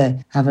got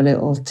to have a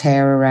little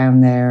tear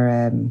around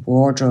their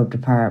wardrobe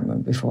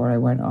department before I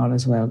went on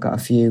as well. Got a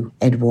few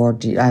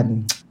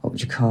what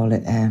would you call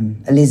it,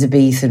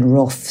 Elizabethan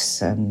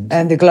ruffs.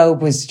 And the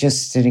Globe was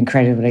just an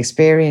incredible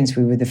experience.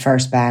 We were the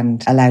first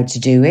band allowed to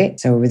do it.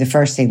 So we were the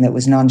first thing that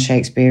was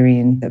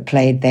non-Shakespearean that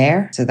played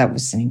there. So that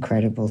was an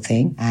incredible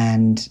thing.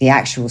 And the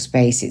actual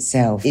space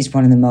itself is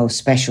one of the most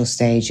special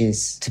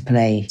stages to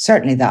play,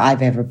 certainly that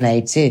I've ever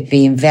played, to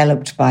be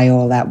enveloped by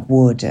all that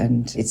wood.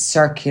 And it's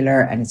circular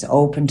and it's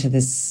open to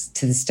the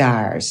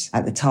stars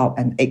at the top.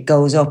 And it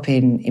goes up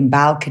in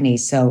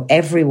balconies, so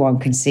everyone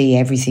can see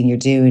everything you're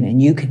doing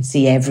and you can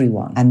see everyone.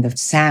 And the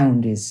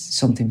sound is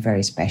something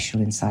very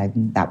special inside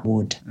that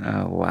wood.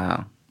 Oh,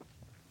 wow.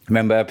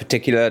 Remember a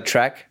particular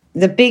track?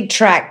 The big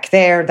track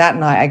there that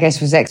night, I guess,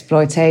 was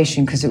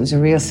Exploitation, because it was a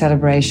real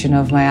celebration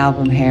of my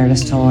album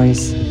Hairless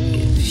Toys.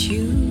 If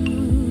you'd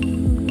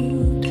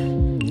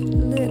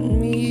let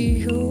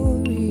me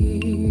hurry,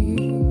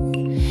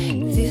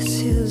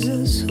 this is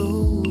a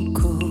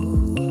so-called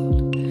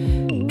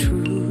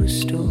true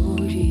story.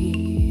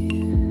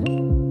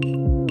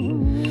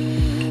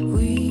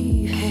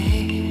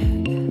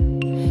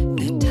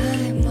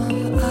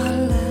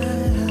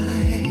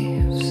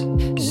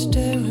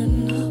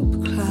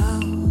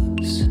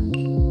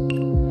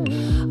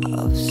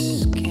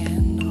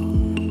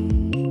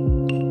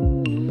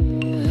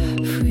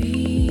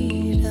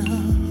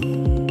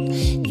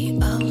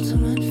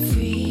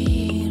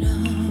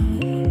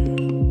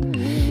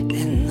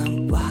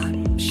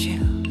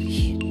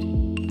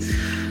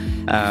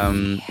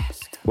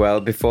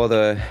 Well, before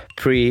the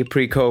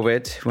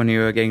pre-COVID, when you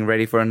were getting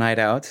ready for a night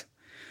out,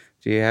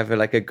 do you have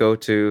like a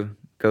go-to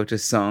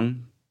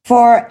song?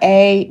 For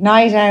a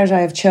night out,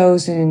 I've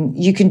chosen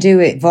You Can Do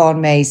It, Vaughan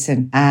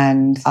Mason.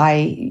 And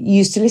I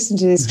used to listen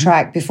to this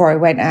track before I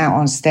went out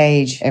on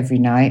stage every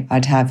night.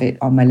 I'd have it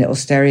on my little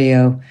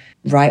stereo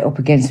right up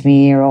against my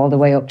ear all the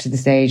way up to the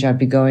stage. I'd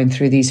be going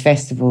through these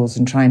festivals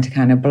and trying to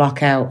kind of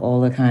block out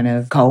all the kind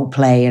of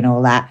Coldplay and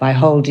all that by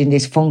holding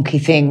this funky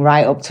thing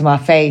right up to my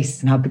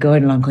face. And I'd be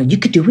going along going, you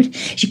could do it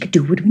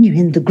when you're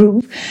in the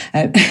groove.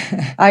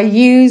 I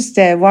used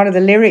one of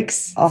the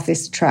lyrics of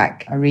this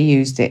track. I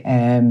reused it,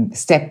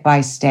 step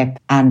by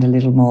step and a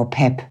little more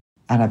pep.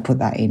 And I put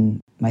that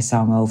in my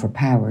song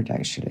Overpowered,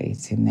 actually.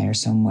 It's in there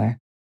somewhere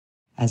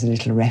as a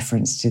little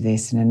reference to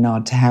this and a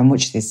nod to how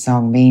much this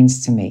song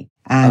means to me.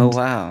 And, oh,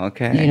 wow.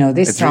 Okay. You know,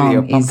 this it's song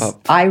really is,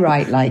 I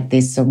write like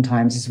this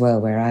sometimes as well,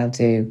 where I'll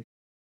do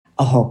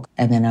a hook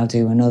and then I'll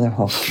do another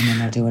hook and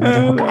then I'll do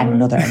another hook and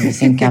another. And you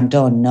think I'm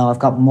done. No, I've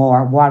got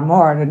one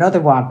more and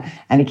another one.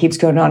 And it keeps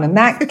going on. And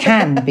that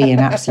can be an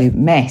absolute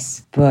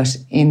mess. But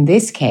in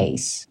this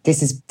case,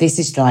 this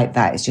is like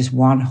that. It's just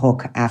one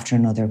hook after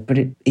another. But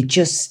it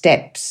just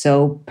steps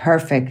so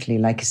perfectly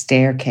like a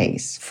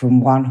staircase from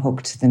one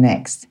hook to the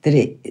next that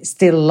it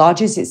still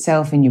lodges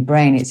itself in your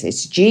brain. It's a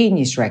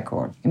genius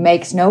record. It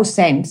makes no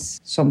sense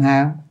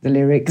somehow, the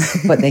lyrics,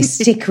 but they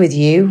stick with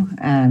you.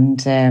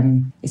 And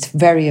it's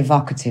very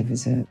evocative.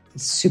 It's a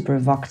super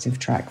evocative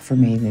track for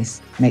me.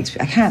 This makes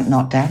I can't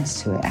not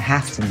dance to it. I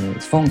have to move.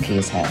 It's funky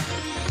as hell.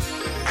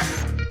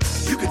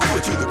 You can do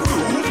it to the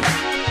groove,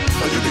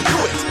 or you can do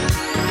it.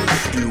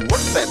 You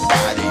work that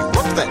body,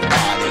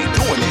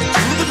 doing it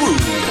to the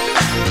groove.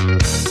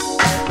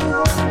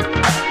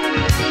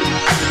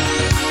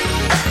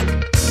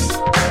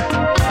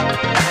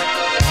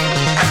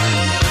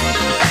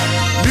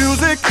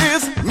 Music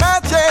is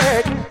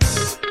magic.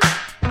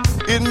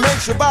 It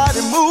makes your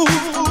body move.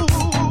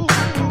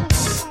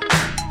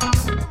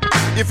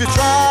 If you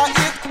try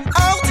it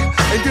out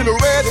and get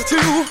ready to,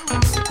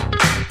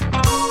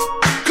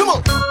 come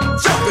on,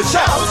 jump and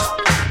shout.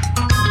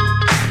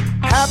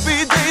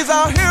 Happy days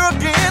are here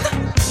again.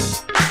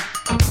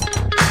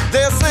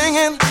 They're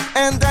singing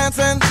and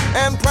dancing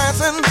and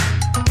prancing.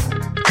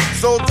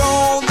 So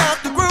don't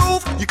knock the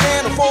groove, you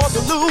can't afford to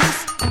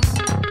lose.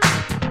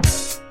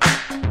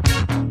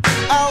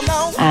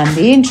 And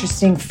the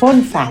interesting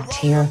fun fact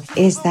here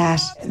is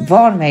that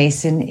Vaughan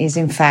Mason is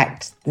in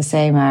fact the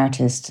same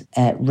artist,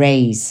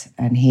 Ray's,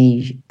 and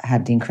he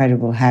had the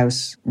incredible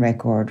house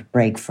record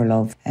Break for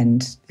Love.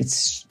 And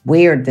it's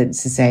weird that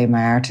it's the same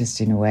artist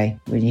in a way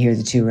when you hear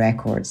the two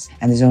records.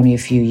 And there's only a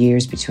few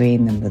years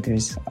between them, but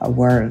there's a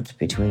world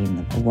between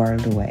them, a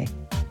world away.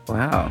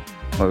 Wow.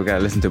 Well, we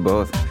gotta listen to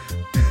both.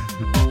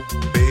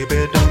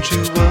 Baby, don't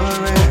you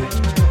worry.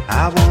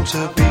 I want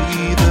to be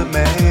the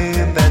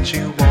man that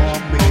you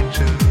want me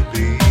to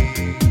be.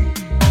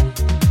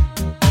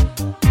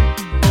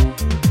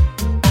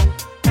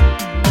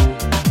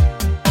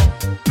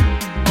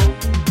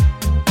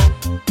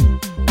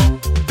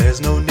 There's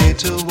no need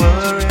to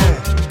worry.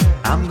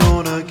 I'm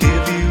gonna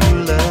give you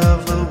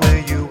love the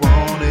way you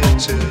want it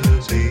to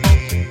be.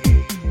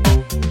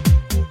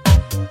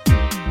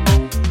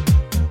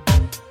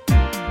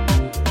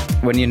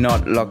 When you're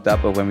not locked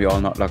up, or when we're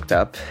all not locked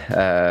up,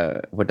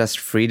 what does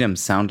freedom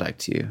sound like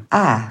to you?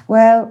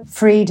 Well,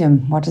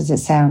 freedom, what does it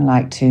sound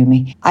like to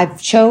me?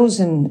 I've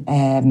chosen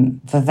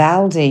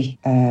Vivaldi,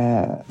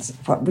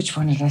 which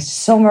one did I?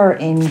 Summer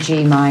in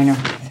G minor,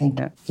 I think.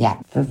 Yeah,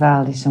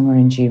 Vivaldi, Summer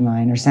in G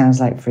minor,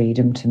 sounds like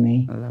freedom to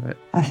me. I love it.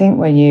 I think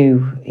when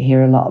you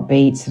hear a lot of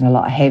beats and a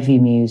lot of heavy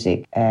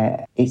music,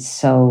 it's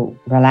so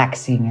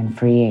relaxing and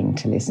freeing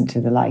to listen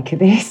to the like of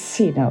this,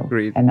 you know.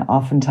 Agreed. And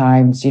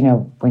oftentimes, you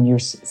know, when you're,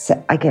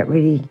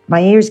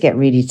 my ears get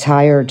really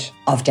tired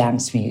of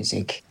dance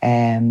music,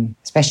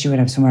 especially when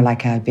I'm somewhere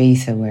like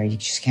Ibiza where you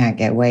just can't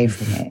get away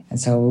from it. And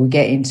so we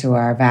get into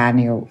our van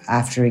or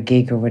after a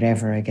gig or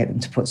whatever, I get them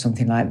to put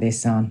something like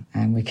this on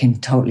and we can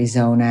totally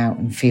zone out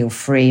and feel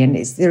free. And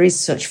there is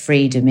such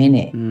freedom in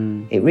it.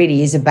 It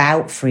really is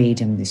about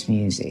freedom, this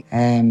music.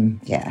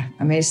 Yeah,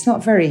 I mean, it's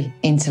not very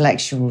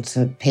intellectual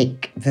to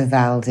pick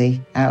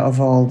Vivaldi out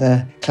of all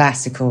the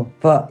classical,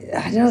 but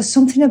I don't know,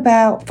 something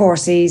about Four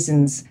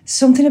Seasons,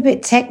 something a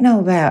bit techno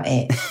about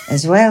it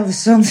as well. There's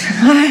something,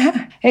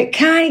 it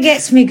kind of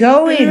gets me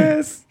going.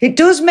 Yes. It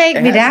does make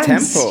me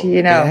dance, tempo.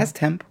 You know. It has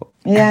tempo.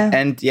 Yeah.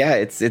 And yeah,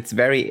 it's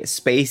very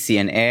spacey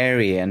and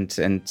airy and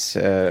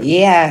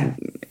yeah.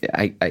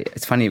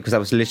 It's funny because I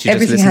was literally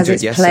everything just listening to it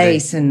its yesterday.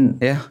 Place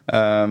and yeah,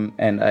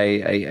 and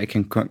I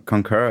can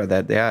concur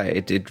that yeah,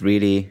 it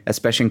really,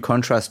 especially in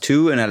contrast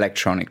to an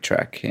electronic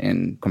track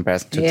in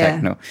comparison to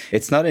techno,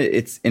 it's not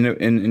it's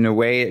in a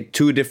way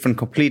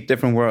complete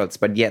different worlds,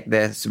 but yet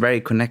they're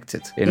very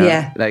connected. You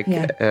know,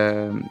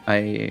 I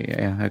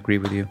agree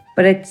with you.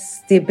 But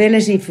it's the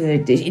ability for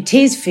it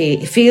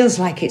feels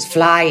like it's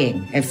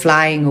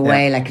flying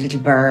away like a little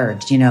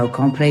bird, you know,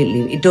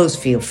 completely. It does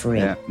feel free.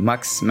 Yeah.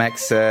 Max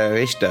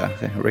Richter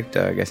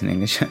Richter, I guess in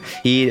English,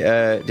 he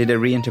did a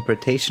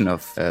reinterpretation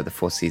of The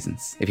Four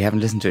Seasons. If you haven't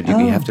listened to it,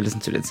 you have to listen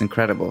to it. It's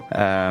incredible.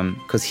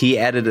 Because he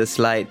added a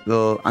slight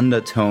little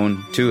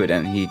undertone to it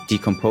and he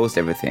decomposed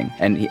everything.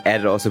 And he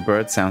added also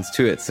bird sounds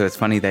to it. So it's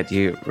funny that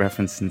you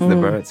referenced the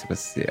birds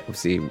because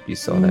obviously you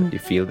saw that, you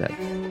feel that.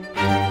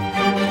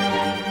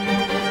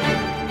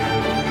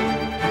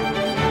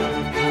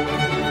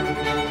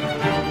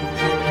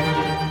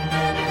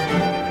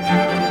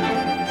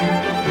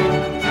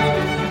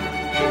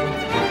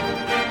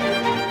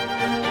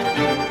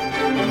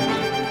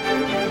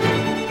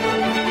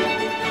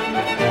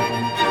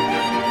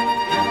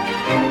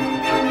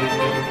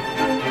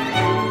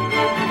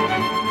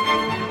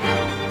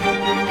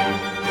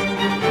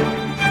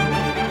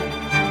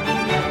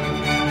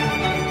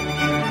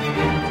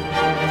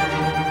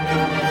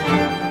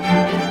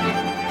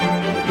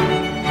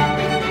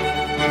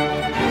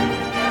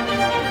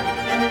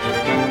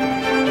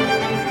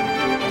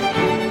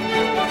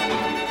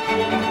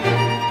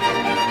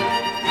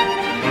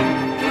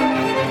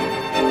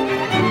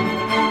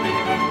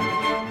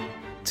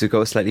 To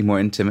go slightly more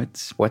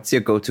intimate, what's your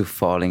go-to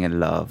falling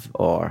in love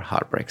or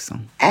heartbreak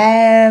song?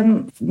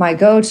 My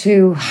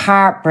go-to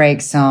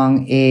heartbreak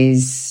song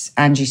is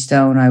Angie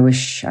Stone, I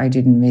Wish I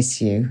Didn't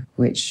Miss You,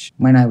 which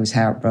when I was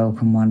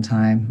heartbroken one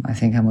time, I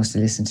think I must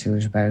have listened to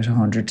it about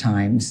 100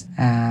 times.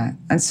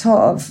 And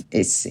sort of,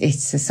 it's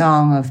a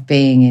song of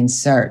being in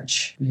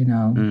search, you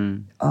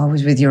know,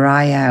 always with your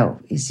eye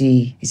out. Is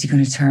he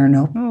going to turn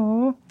up? Oh.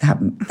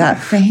 That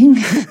thing?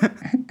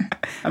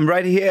 I'm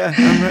right here.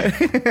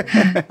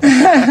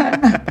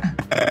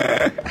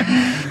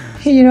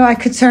 You know, I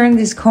could turn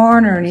this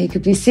corner and he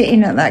could be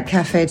sitting at that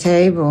cafe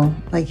table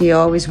like he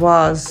always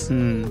was.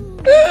 Where's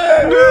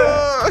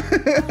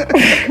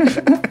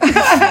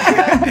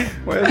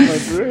my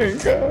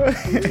drink?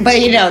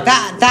 But you know,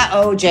 that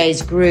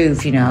OJ's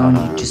groove, you know, and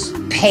you just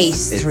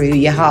pace through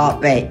your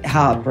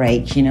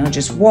heartbreak, you know,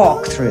 just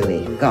walk through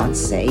it, for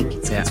God's sake.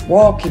 It's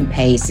walking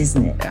pace,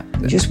 isn't it? Yeah.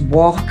 Just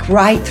walk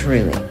right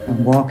through it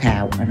and walk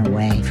out and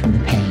away from the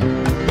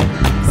pain.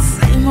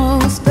 Same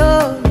old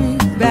story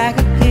back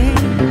again.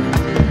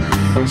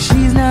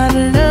 She's not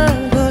a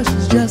lover,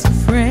 she's just a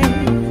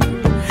friend.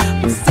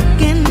 I'm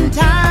sick and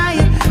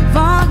tired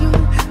for you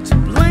to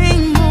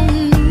blame on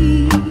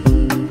me.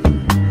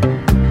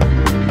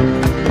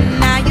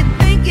 Now you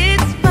think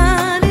it's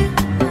funny.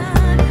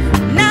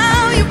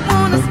 Now you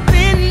wanna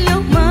spend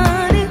your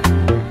money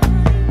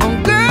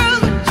on girls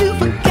that you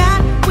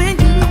forgot when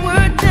you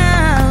were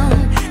down,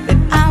 that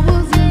I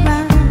was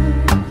around.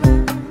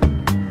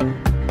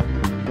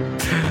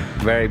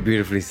 Very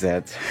beautifully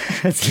said.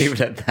 Let's leave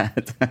it at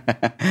that.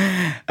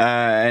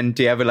 And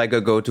do you have like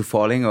a go-to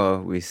falling, or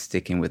are we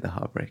sticking with the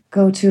heartbreak?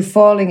 Go-to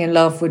falling in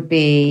love would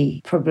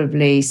be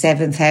probably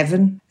Seventh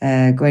Heaven.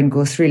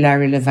 Go through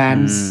Larry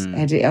Levan's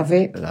edit of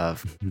it.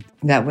 Love.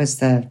 That was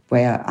the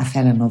way I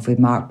fell in love with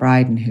Mark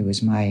Bryden, who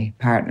was my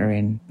partner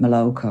in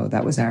Moloko.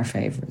 That was our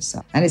favourite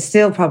song. And it's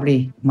still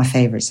probably my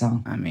favourite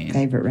song. I mean,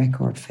 favourite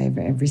record,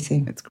 favourite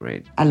everything. it's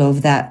great. I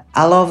love that.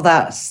 I love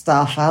that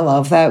stuff. I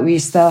love that wee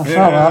stuff.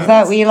 I love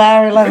that wee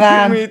Larry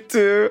Levan. Me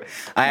too.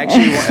 I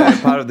actually,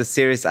 part of the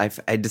series,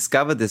 I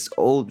discovered this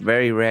old,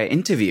 very rare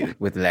interview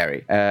with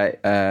Larry.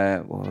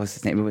 What was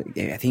his name?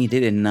 I think he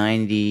did it in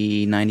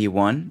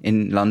 91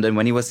 in London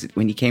when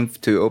he came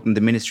to open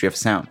the Ministry of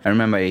Sound. I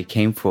remember he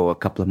came for a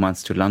couple of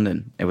months to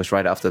London. It was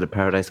right after the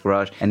Paradise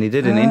Garage, and he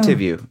did an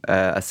interview.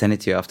 I'll send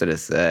it to you after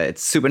this.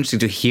 It's super interesting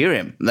to hear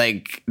him,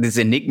 like this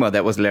enigma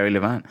that was Larry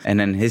Levan, and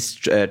then his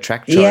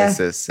track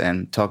choices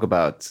and talk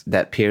about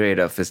that period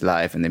of his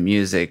life and the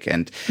music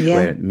and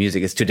where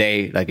music is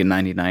today, like in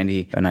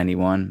 1990 or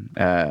 91.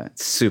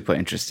 It's super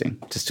interesting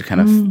just to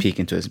kind of peek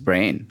into his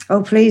brain.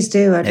 Oh, please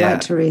do. I'd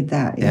like to read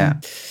that.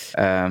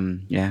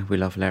 Yeah. We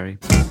love Larry.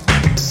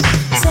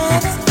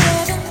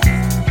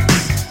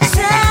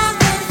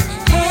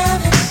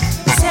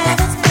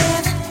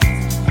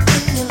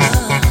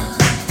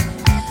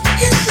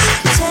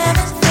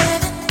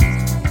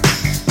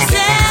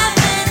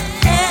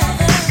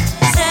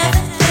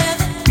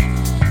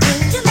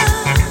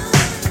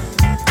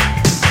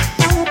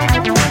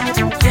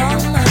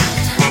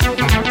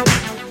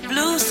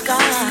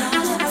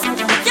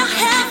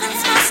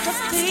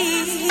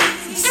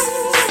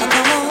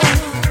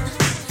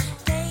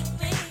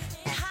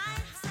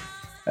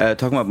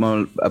 Talking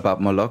about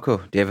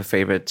Moloko, do you have a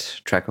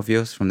favorite track of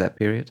yours from that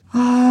period?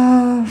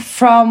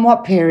 From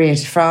what period?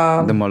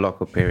 From the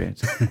Moloko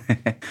period.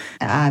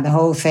 The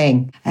whole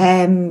thing.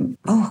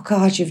 Oh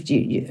God,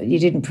 you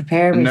didn't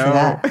prepare me for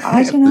that.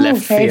 I don't know.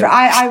 Favorite.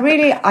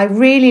 I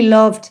really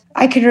loved.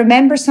 I can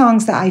remember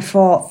songs that I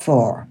fought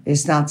for.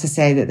 It's not to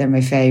say that they're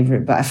my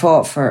favorite, but I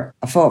fought for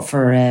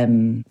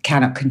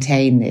Cannot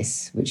Contain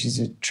This, which is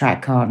a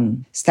track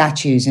on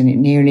statues, and it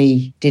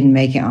nearly didn't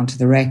make it onto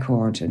the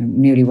record, and it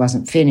nearly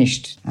wasn't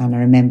finished. And I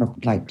remember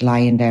like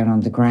lying down on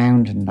the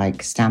ground and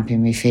like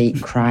stamping my feet,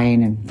 and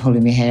crying and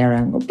pulling my hair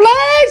out and go,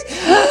 please,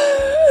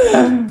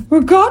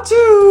 we've got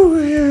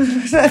to.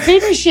 I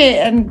finish it,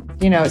 and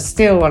it's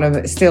still one of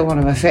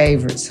my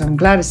favourites. So I'm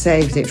glad I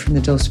saved it from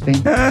the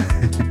dustbin.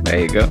 There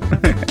you go.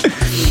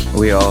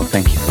 We all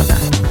thank you for that.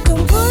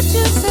 Don't put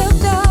yourself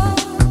down.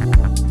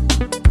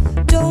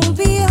 Don't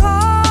be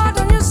hard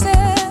on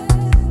yourself.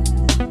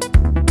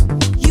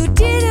 You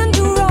didn't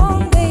do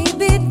wrong,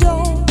 baby.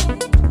 Don't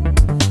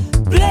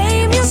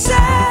blame yourself.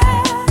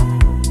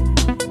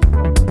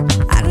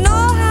 I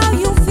know how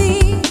you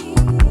feel.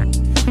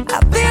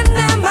 I've been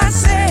there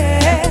myself.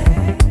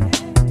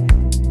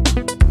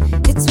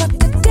 It's what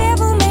the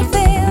devil may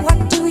feel.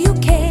 What do you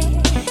care?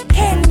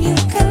 Can you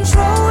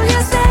control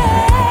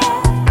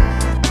yourself?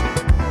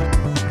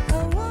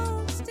 I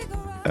won't stick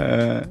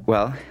around.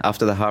 Well,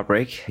 after the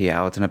heartbreak, you're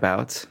out and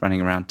about,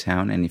 running around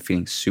town, and you're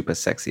feeling super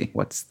sexy.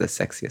 What's the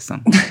sexiest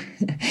song?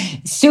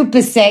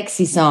 Super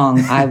sexy song.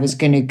 I was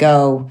going to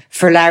go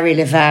for Larry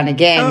Levan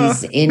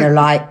again's Inner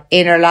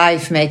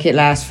Life, Make It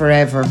Last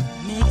Forever.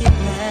 Make it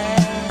last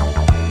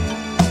forever.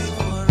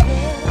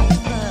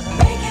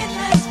 Make it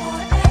last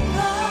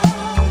forever.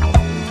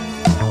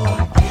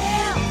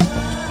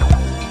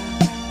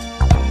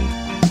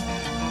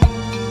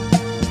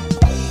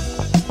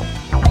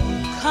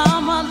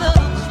 Come a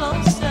little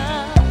closer.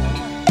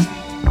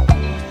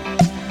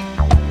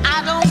 I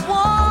don't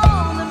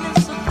want to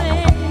miss a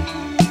thing.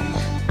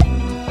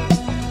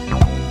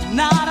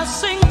 Not a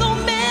single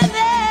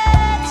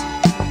minute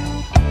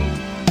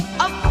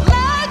of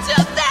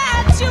pleasure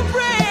that you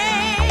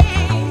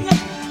bring.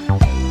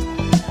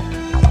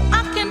 I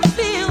can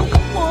feel you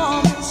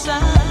warm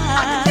inside. I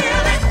can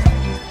feel it.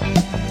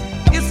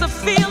 It's a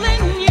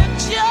feeling you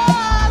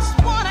just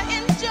wanna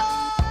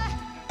enjoy.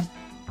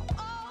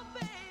 Oh,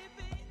 baby.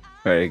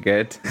 Very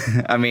good.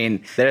 I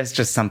mean, there's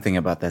just something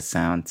about that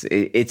sound.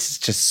 It's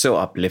just so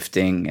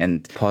uplifting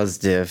and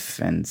positive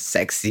and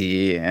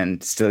sexy,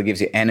 and still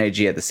gives you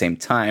energy at the same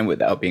time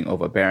without being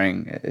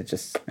overbearing.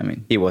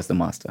 He was the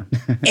master.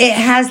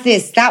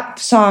 That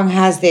song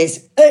has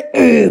this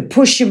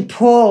push and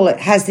pull. It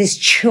has this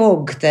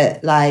chug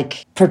that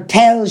like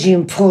propels you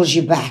and pulls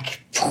you back.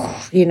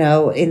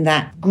 In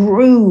that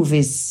groove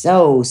is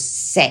so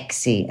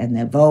sexy, and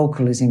the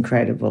vocal is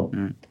incredible.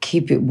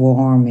 Keep it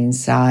warm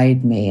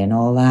inside me and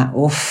all that.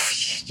 Oof,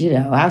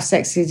 how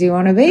sexy do you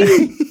want to be?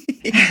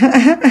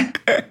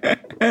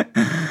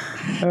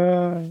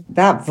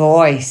 That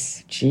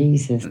voice,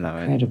 Jesus, Love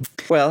it. incredible.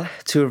 Well,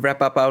 to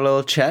wrap up our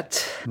little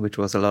chat, which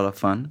was a lot of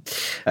fun,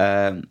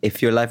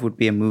 if your life would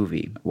be a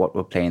movie, what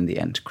will play in the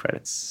end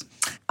credits?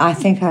 I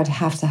think I'd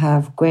have to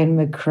have Gwen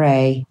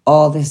McCrae,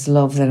 All This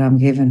Love That I'm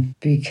Given,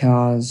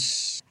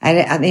 because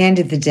at the end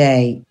of the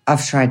day,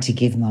 I've tried to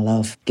give him my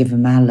love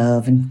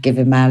and give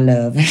him my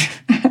love.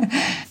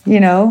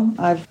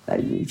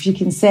 If you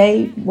can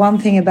say one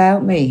thing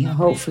about me,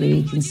 hopefully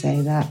you can say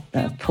that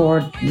I've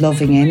poured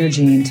loving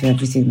energy into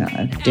everything that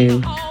I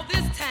do. All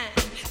this time,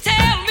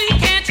 tell me,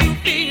 can't you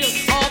feel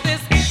all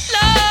this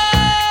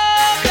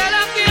love that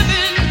I'm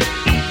giving?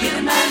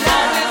 Giving my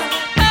love.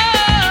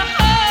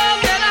 Love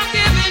that I'm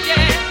giving,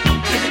 yeah.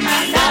 Giving my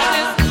love.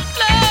 All this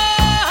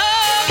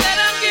love that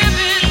I'm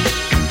giving.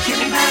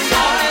 Giving my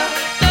love.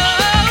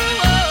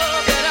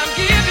 Love that I'm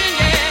giving,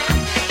 yeah.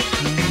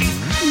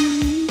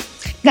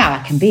 Now I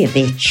can be a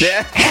bitch.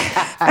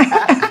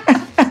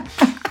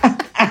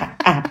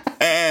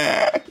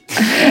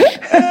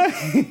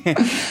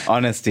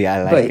 Honesty,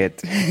 I like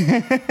it.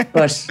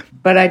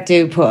 But I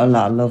do put a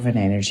lot of love and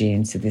energy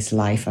into this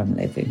life I'm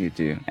living. You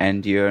do.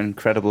 And you're an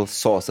incredible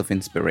source of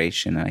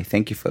inspiration, and I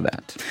thank you for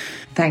that.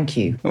 Thank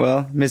you.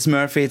 Well, Miss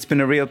Murphy, it's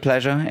been a real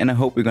pleasure, and I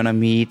hope we're going to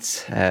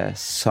meet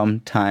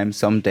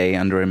someday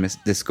under a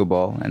disco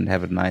ball and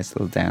have a nice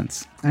little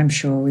dance. I'm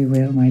sure we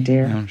will, my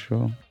dear. I'm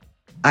sure.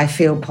 I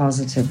feel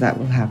positive that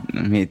will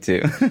happen. Me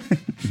too.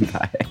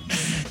 Bye.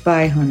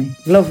 Bye, honey.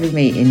 Lovely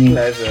meeting you.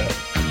 Pleasure.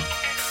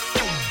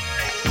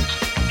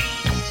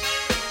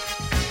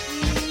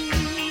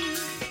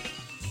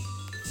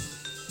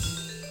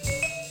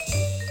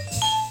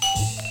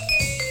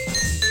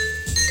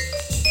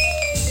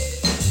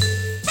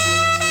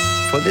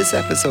 For this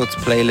episode's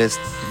playlist,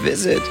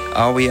 visit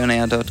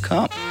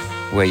areweonair.com,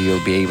 where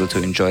you'll be able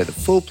to enjoy the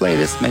full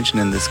playlist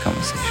mentioned in this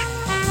conversation.